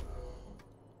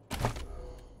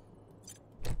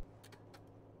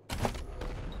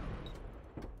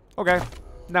 Okay.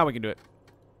 Now we can do it.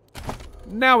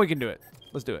 Now we can do it.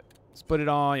 Let's do it. Let's put it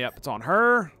on. Yep, it's on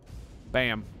her.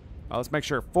 Bam. Let's make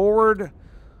sure forward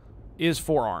is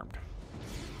forearmed.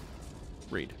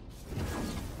 Read.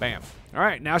 Bam. All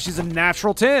right, now she's a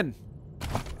natural 10.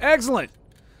 Excellent.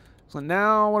 So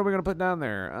now what are we going to put down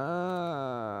there?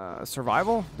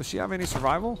 Survival? Does she have any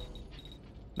survival?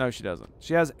 No, she doesn't.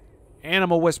 She has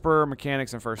animal whisperer,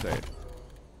 mechanics, and first aid.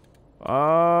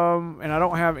 And I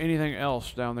don't have anything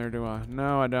else down there, do I?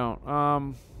 No, I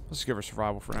don't. Let's give her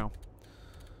survival for now.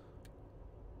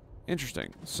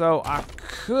 Interesting. So I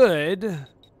could...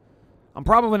 I'm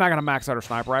probably not going to max out her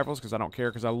sniper rifles because I don't care,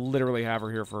 because I literally have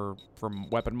her here for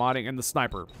weapon modding, and the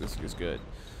sniper is good.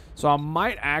 So I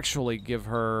might actually give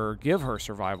her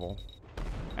survival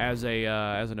as a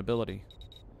as an ability.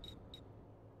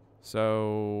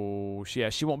 So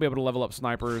she won't be able to level up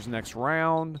snipers next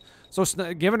round. So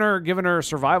giving her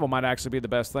survival might actually be the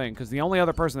best thing, because the only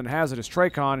other person that has it is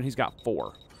Traakon, and he's got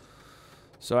 4.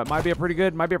 So it might be a pretty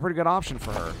good option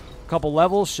for her. A couple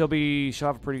levels, she'll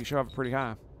have a pretty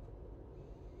high.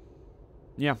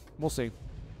 Yeah, we'll see.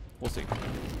 We'll see.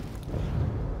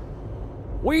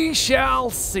 We shall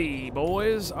see,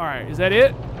 boys. All right, is that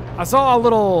it? I saw a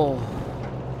little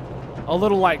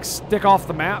like stick off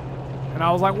the map, and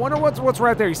I was like, wonder what's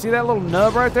right there. You see that little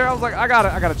nub right there? I was like, I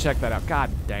gotta check that out.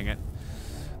 God dang it.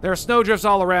 There are snowdrifts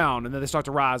all around, and then they start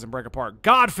to rise and break apart.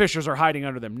 Godfishers are hiding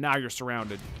under them. Now you're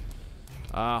surrounded.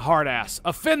 Hard ass.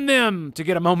 Offend them to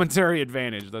get a momentary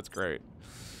advantage. That's great.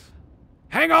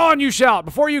 Hang on, you shout,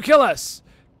 before you kill us.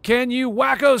 Can you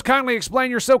wackos kindly explain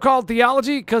your so-called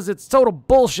theology? Because it's total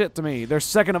bullshit to me. Their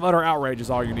second of utter outrage is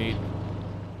all you need.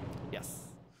 Yes.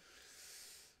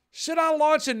 Should I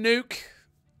launch a nuke?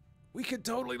 We could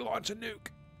totally launch a nuke.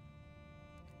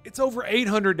 It's over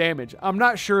 800 damage. I'm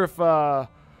not sure if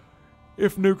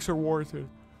nukes are warranted.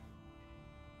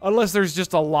 Unless there's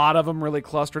just a lot of them really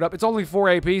clustered up. It's only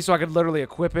 4 AP, so I could literally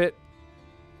equip it.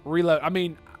 Reload. I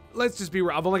mean, let's just be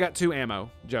real. I've only got 2 ammo,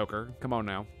 Joker. Come on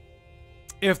now.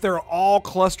 If they're all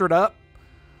clustered up,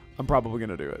 I'm probably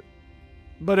gonna do it.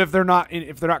 But if they're not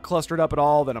clustered up at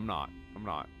all, then I'm not.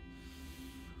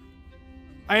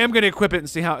 I am gonna equip it and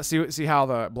see how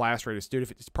the blast rate is, dude.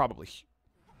 If it's probably,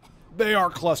 they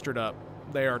are clustered up.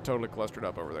 They are totally clustered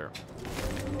up over there.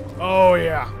 Oh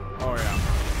yeah. Oh yeah.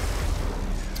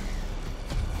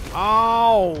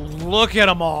 Oh, look at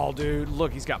them all, dude.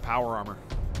 Look, he's got power armor.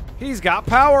 He's got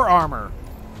power armor.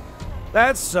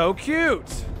 That's so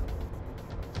cute.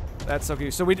 That's so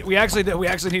cute. So we actually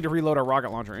need to reload our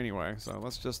rocket launcher anyway. So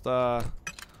let's just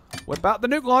whip out the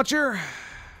nuke launcher.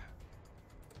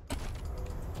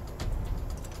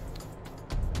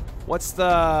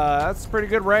 That's pretty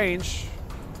good range.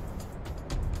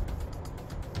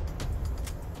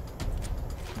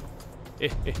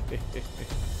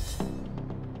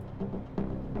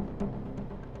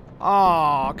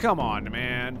 Oh, come on,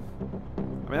 man. I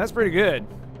mean, that's pretty good.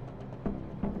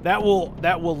 That will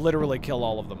literally kill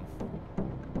all of them.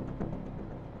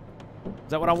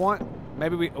 Is that what I want?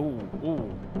 Maybe we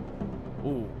ooh.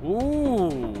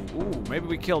 Maybe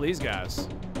we kill these guys.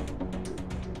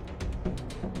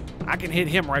 I can hit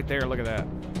him right there. Look at that.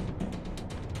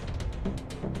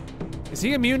 Is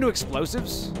he immune to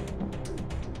explosives?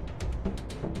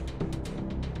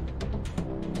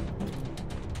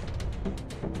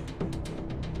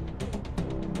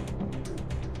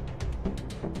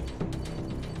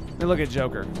 Let me look at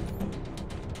Joker.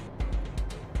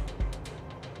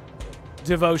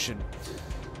 Devotion.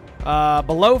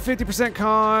 Below 50%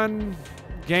 con,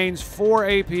 gains 4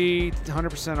 AP,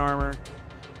 100% armor.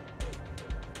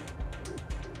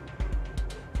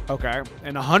 Okay,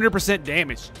 and 100%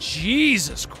 damage.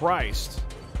 Jesus Christ.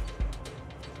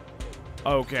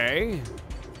 Okay.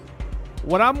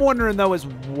 What I'm wondering, though, is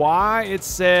why it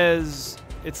says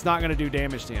it's not going to do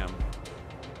damage to him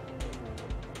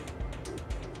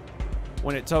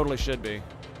when it totally should be.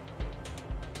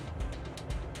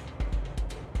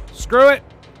 Screw it.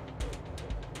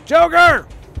 Joker!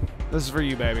 This is for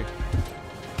you, baby.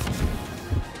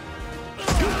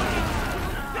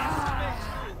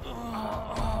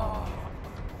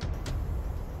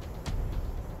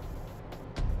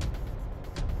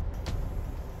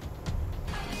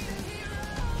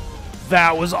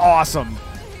 That was awesome.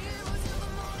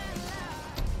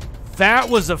 That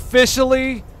was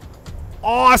officially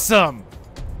awesome.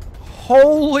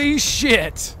 Holy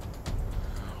shit.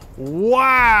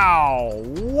 Wow.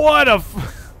 What a...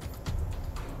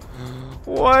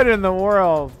 What in the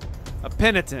world? A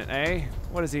penitent, eh?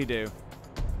 What does he do?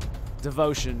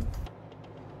 Devotion.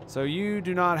 So you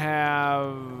do not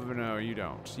have... No, you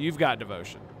don't. You've got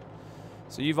devotion.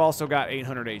 So you've also got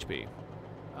 800 HP.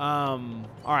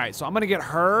 Alright, so I'm gonna get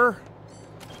her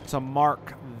to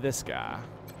mark this guy.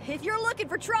 If you're looking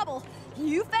for trouble,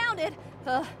 you found it.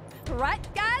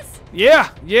 Right, guys?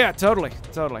 Yeah, totally.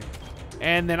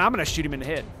 And then I'm gonna shoot him in the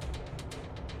head.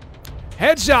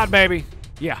 Headshot, baby.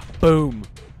 Yeah, boom.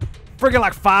 Freaking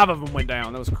like 5 of them went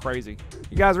down. That was crazy.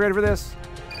 You guys ready for this?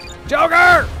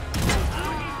 Joker!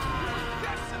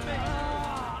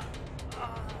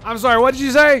 I'm sorry, what did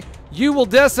you say? You will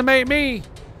decimate me.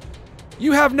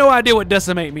 You have no idea what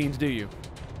decimate means, do you?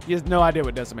 You have no idea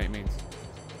what decimate means.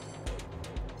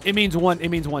 It means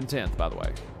 1/10, by the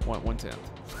way. 1/10.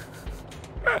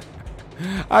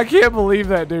 I can't believe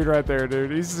that dude right there, dude.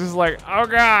 He's just like, oh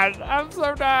god, I'm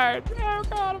so tired. Oh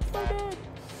god, I'm so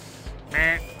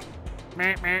dead.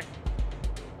 Meh.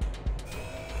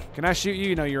 Can I shoot you?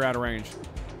 You know you're out of range.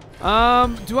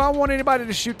 Do I want anybody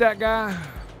to shoot that guy?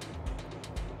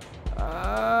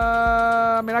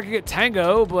 I mean, I could get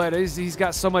Tango, but he's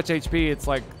got so much HP, it's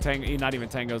like not even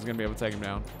Tango's gonna be able to take him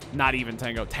down. Not even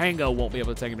Tango. Tango won't be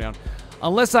able to take him down.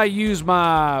 Unless I use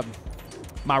my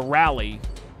rally,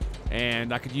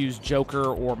 and I could use Joker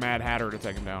or Mad Hatter to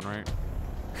take him down, right?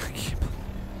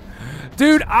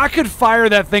 Dude, I could fire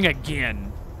that thing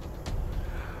again.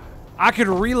 I could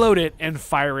reload it and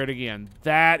fire it again.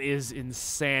 That is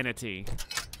insanity.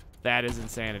 That is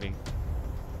insanity.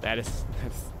 That's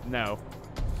no.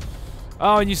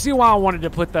 Oh, and you see why I wanted to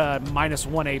put the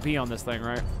 -1 AP on this thing,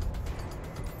 right?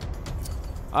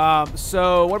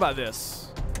 So what about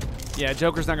this? Yeah,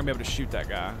 Joker's not gonna be able to shoot that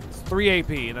guy. It's 3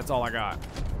 AP, and that's all I got.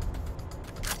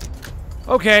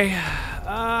 Okay,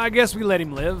 I guess we let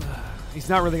him live. He's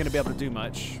not really gonna be able to do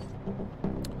much.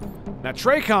 Now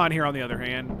Traakon here, on the other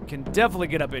hand, can definitely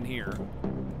get up in here.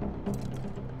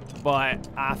 But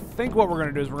I think what we're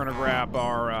gonna do is we're gonna grab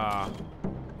our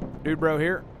dude bro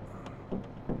here.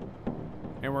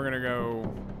 And we're gonna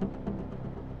go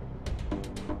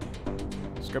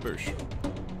skaboosh.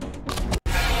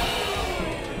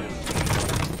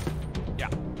 Yeah.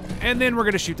 And then we're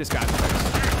gonna shoot this guy in the face.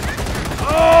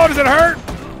 Oh, does it hurt?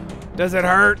 Does it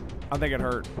hurt? I think it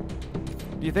hurt.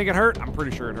 Do you think it hurt? I'm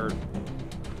pretty sure it hurt.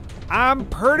 I'm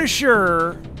pretty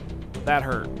sure that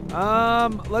hurt.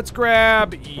 Let's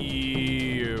grab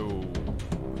you.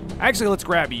 Actually, let's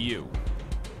grab you.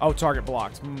 Oh, target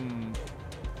blocked.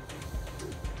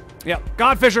 Yep,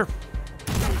 Godfisher.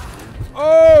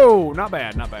 Oh, not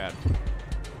bad, not bad.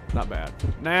 Not bad.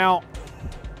 Now,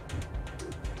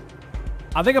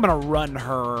 I think I'm gonna run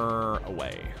her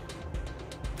away.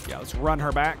 Yeah, let's run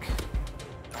her back.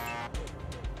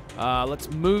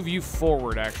 Let's move you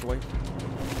forward, actually.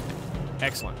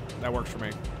 Excellent. That works for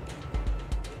me.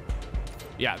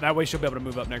 Yeah, that way she'll be able to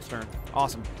move up next turn.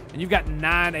 Awesome. And you've got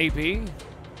 9 AP.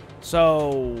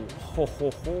 So,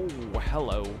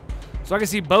 hello. So I can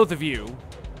see both of you.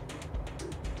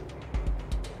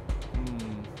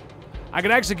 I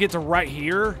could actually get to right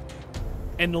here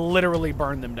and literally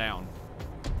burn them down.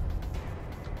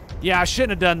 Yeah, I shouldn't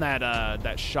have done that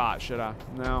that shot, should I?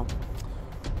 No.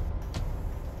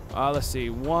 Let's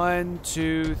see. 1,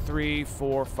 2, 3,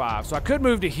 4, 5. So I could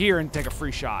move to here and take a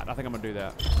free shot. I think I'm gonna do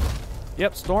that.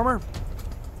 Yep, Stormer.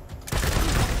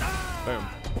 Boom.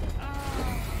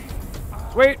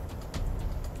 Sweet.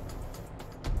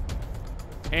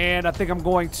 And I think I'm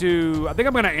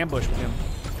gonna ambush with him.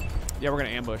 Yeah, we're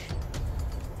gonna ambush.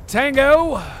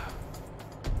 Tango.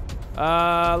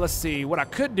 Let's see. What I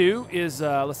could do is,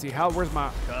 let's see. Where's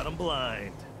my... Got him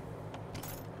blind.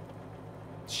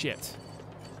 Shit.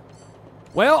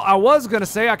 Well, I was gonna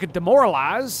say I could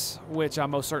demoralize, which I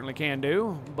most certainly can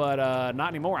do, but not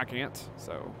anymore. I can't.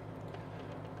 So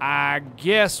I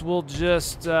guess we'll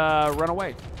just run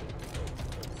away.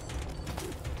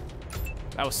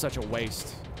 That was such a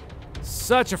waste.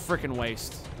 Such a freaking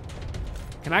waste.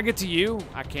 Can I get to you?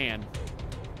 I can.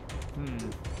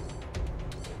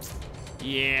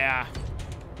 Yeah.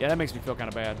 Yeah, that makes me feel kind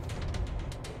of bad.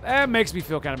 That makes me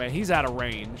feel kind of bad. He's out of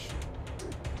range.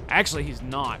 Actually, he's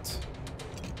not.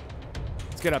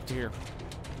 Let's get up to here.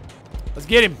 Let's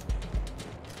get him.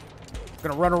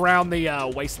 Gonna run around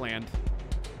the wasteland.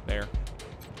 There.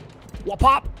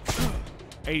 Whoop-pop!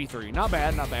 83. Not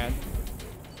bad, not bad.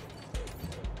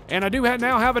 And I do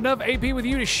now have enough AP with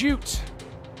you to shoot.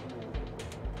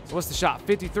 So what's the shot?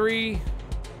 53.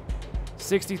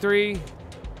 63.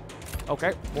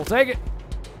 Okay, we'll take it.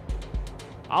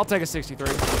 I'll take a 63.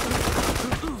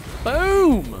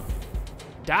 Boom!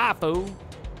 Die, fool.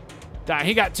 Die.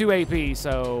 He got 2 AP,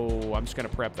 so I'm just gonna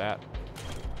prep that.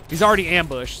 He's already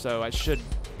ambushed, so I should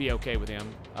be okay with him.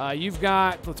 You've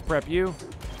got, let's prep you.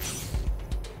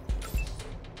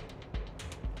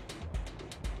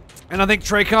 And I think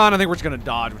Traakon, I think we're just gonna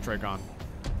dodge with Traakon.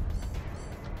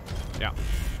 Yeah.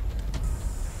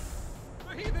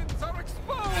 The heathens are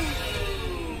exposed!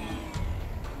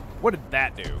 What did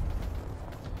that do?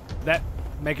 Did that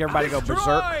make everybody go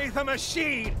berserk? Destroy the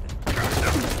machine!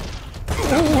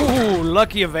 Ooh,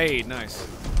 lucky evade, nice.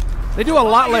 They do a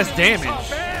lot less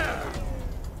damage.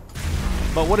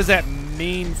 But what does that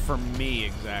mean for me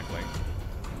exactly?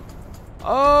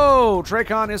 Oh,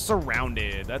 Traakon is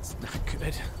surrounded. That's not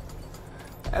good.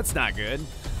 That's not good.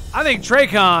 I think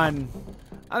Traakon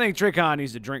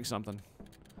needs to drink something.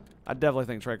 I definitely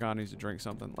think Traakon needs to drink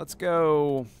something. Let's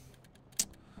go.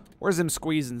 Where's them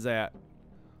squeezins at?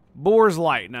 Boar's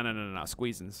Light. No,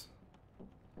 squeezins.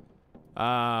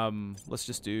 Let's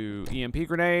just do EMP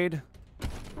grenade.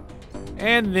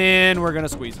 And then we're gonna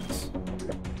squeezins.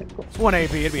 It's 1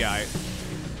 AP, it'd be alright.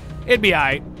 It'd be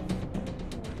alright.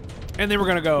 And then we're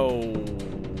gonna go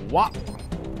whop.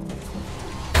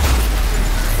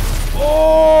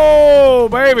 Oh,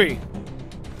 baby.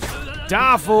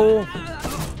 Die, fool.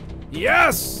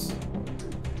 Yes!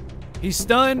 He's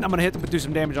stunned. I'm gonna do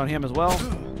some damage on him as well.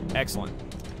 Excellent.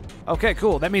 Okay,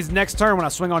 cool. That means next turn when I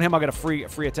swing on him, I'll get a free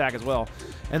attack as well.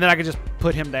 And then I can just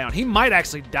put him down. He might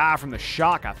actually die from the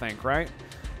shock, I think, right?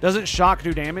 Doesn't shock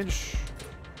do damage?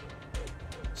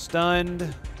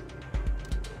 Stunned.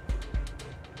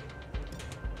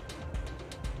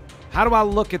 How do I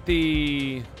look at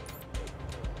the...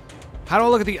 How do I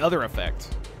look at the other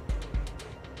effect?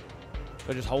 Do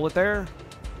I just hold it there?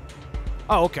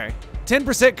 Oh, okay.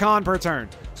 10% con per turn.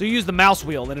 So you use the mouse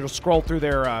wheel, and it'll scroll through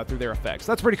their effects.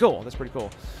 That's pretty cool. That's pretty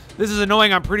cool. This is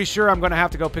annoying. I'm pretty sure I'm going to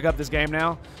have to go pick up this game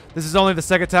now. This is only the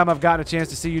second time I've gotten a chance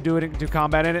to see you do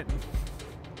combat in it.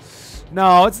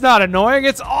 No, it's not annoying.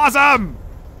 It's awesome.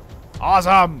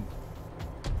 Awesome.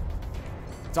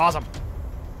 It's awesome.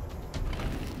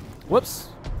 Whoops.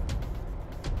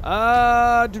 So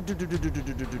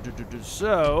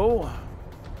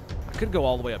I could go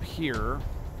all the way up here.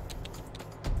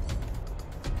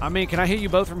 I mean, can I hit you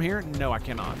both from here? No, I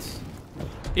cannot.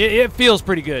 It feels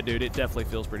pretty good, dude. It definitely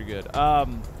feels pretty good. Are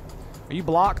you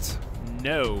blocked?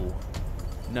 No.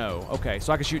 No. Okay,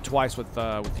 so I can shoot twice with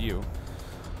you.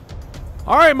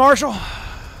 All right, Marshall.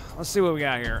 Let's see what we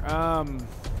got here.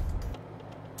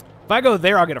 If I go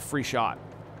there, I'll get a free shot,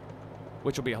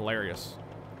 which will be hilarious.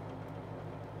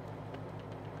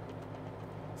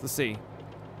 Let's see.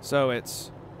 So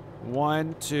it's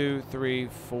 1, 2, 3,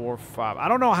 4, 5. I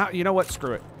don't know how. You know what?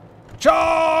 Screw it.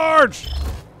 Charge!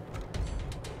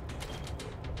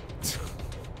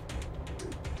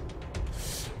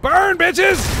 Burn,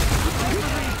 bitches!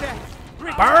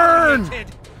 Burn!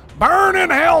 Burn in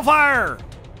hellfire!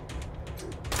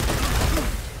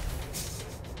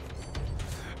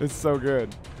 It's so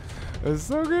good. It's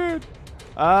so good.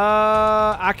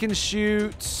 I can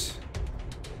shoot.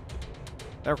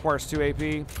 That requires 2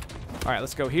 AP. All right,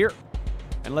 let's go here.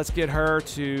 And let's get her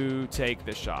to take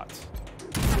this shot.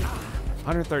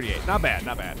 138. Not bad,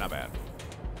 not bad, not bad.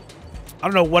 I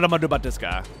don't know what I'm going to do about this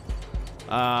guy.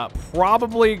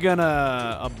 Probably going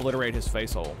to obliterate his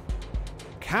face hole.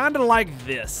 Kind of like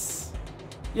this.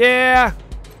 Yeah,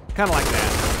 kind of like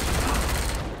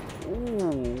that.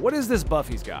 Ooh, what is this buff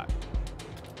he's got?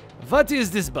 What is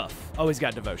this buff? Oh, he's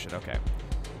got devotion. Okay.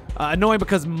 Annoying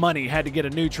because money. Had to get a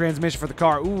new transmission for the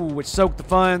car. Ooh, which soaked the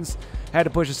funds. Had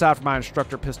to push aside for my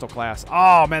instructor pistol class.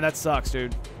 Oh, man, that sucks,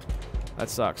 dude.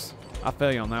 That sucks. I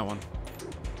feel you on that one.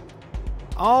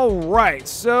 All right,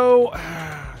 so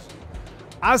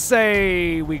I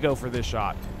say we go for this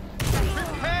shot.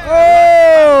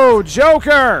 Oh,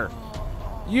 Joker!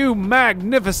 You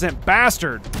magnificent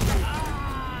bastard.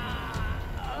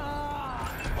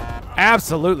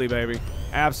 Absolutely, baby.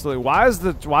 Absolutely. Why is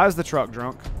the truck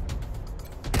drunk?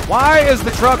 Why is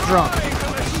the truck drunk?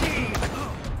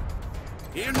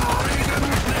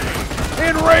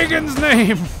 In Reagan's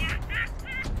name.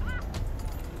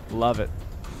 Love it.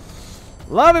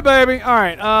 Love it, baby. All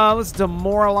right, let's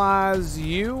demoralize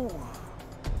you.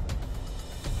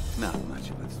 Not much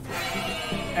of a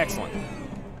threat. Excellent.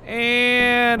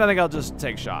 And I think I'll just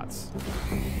take shots.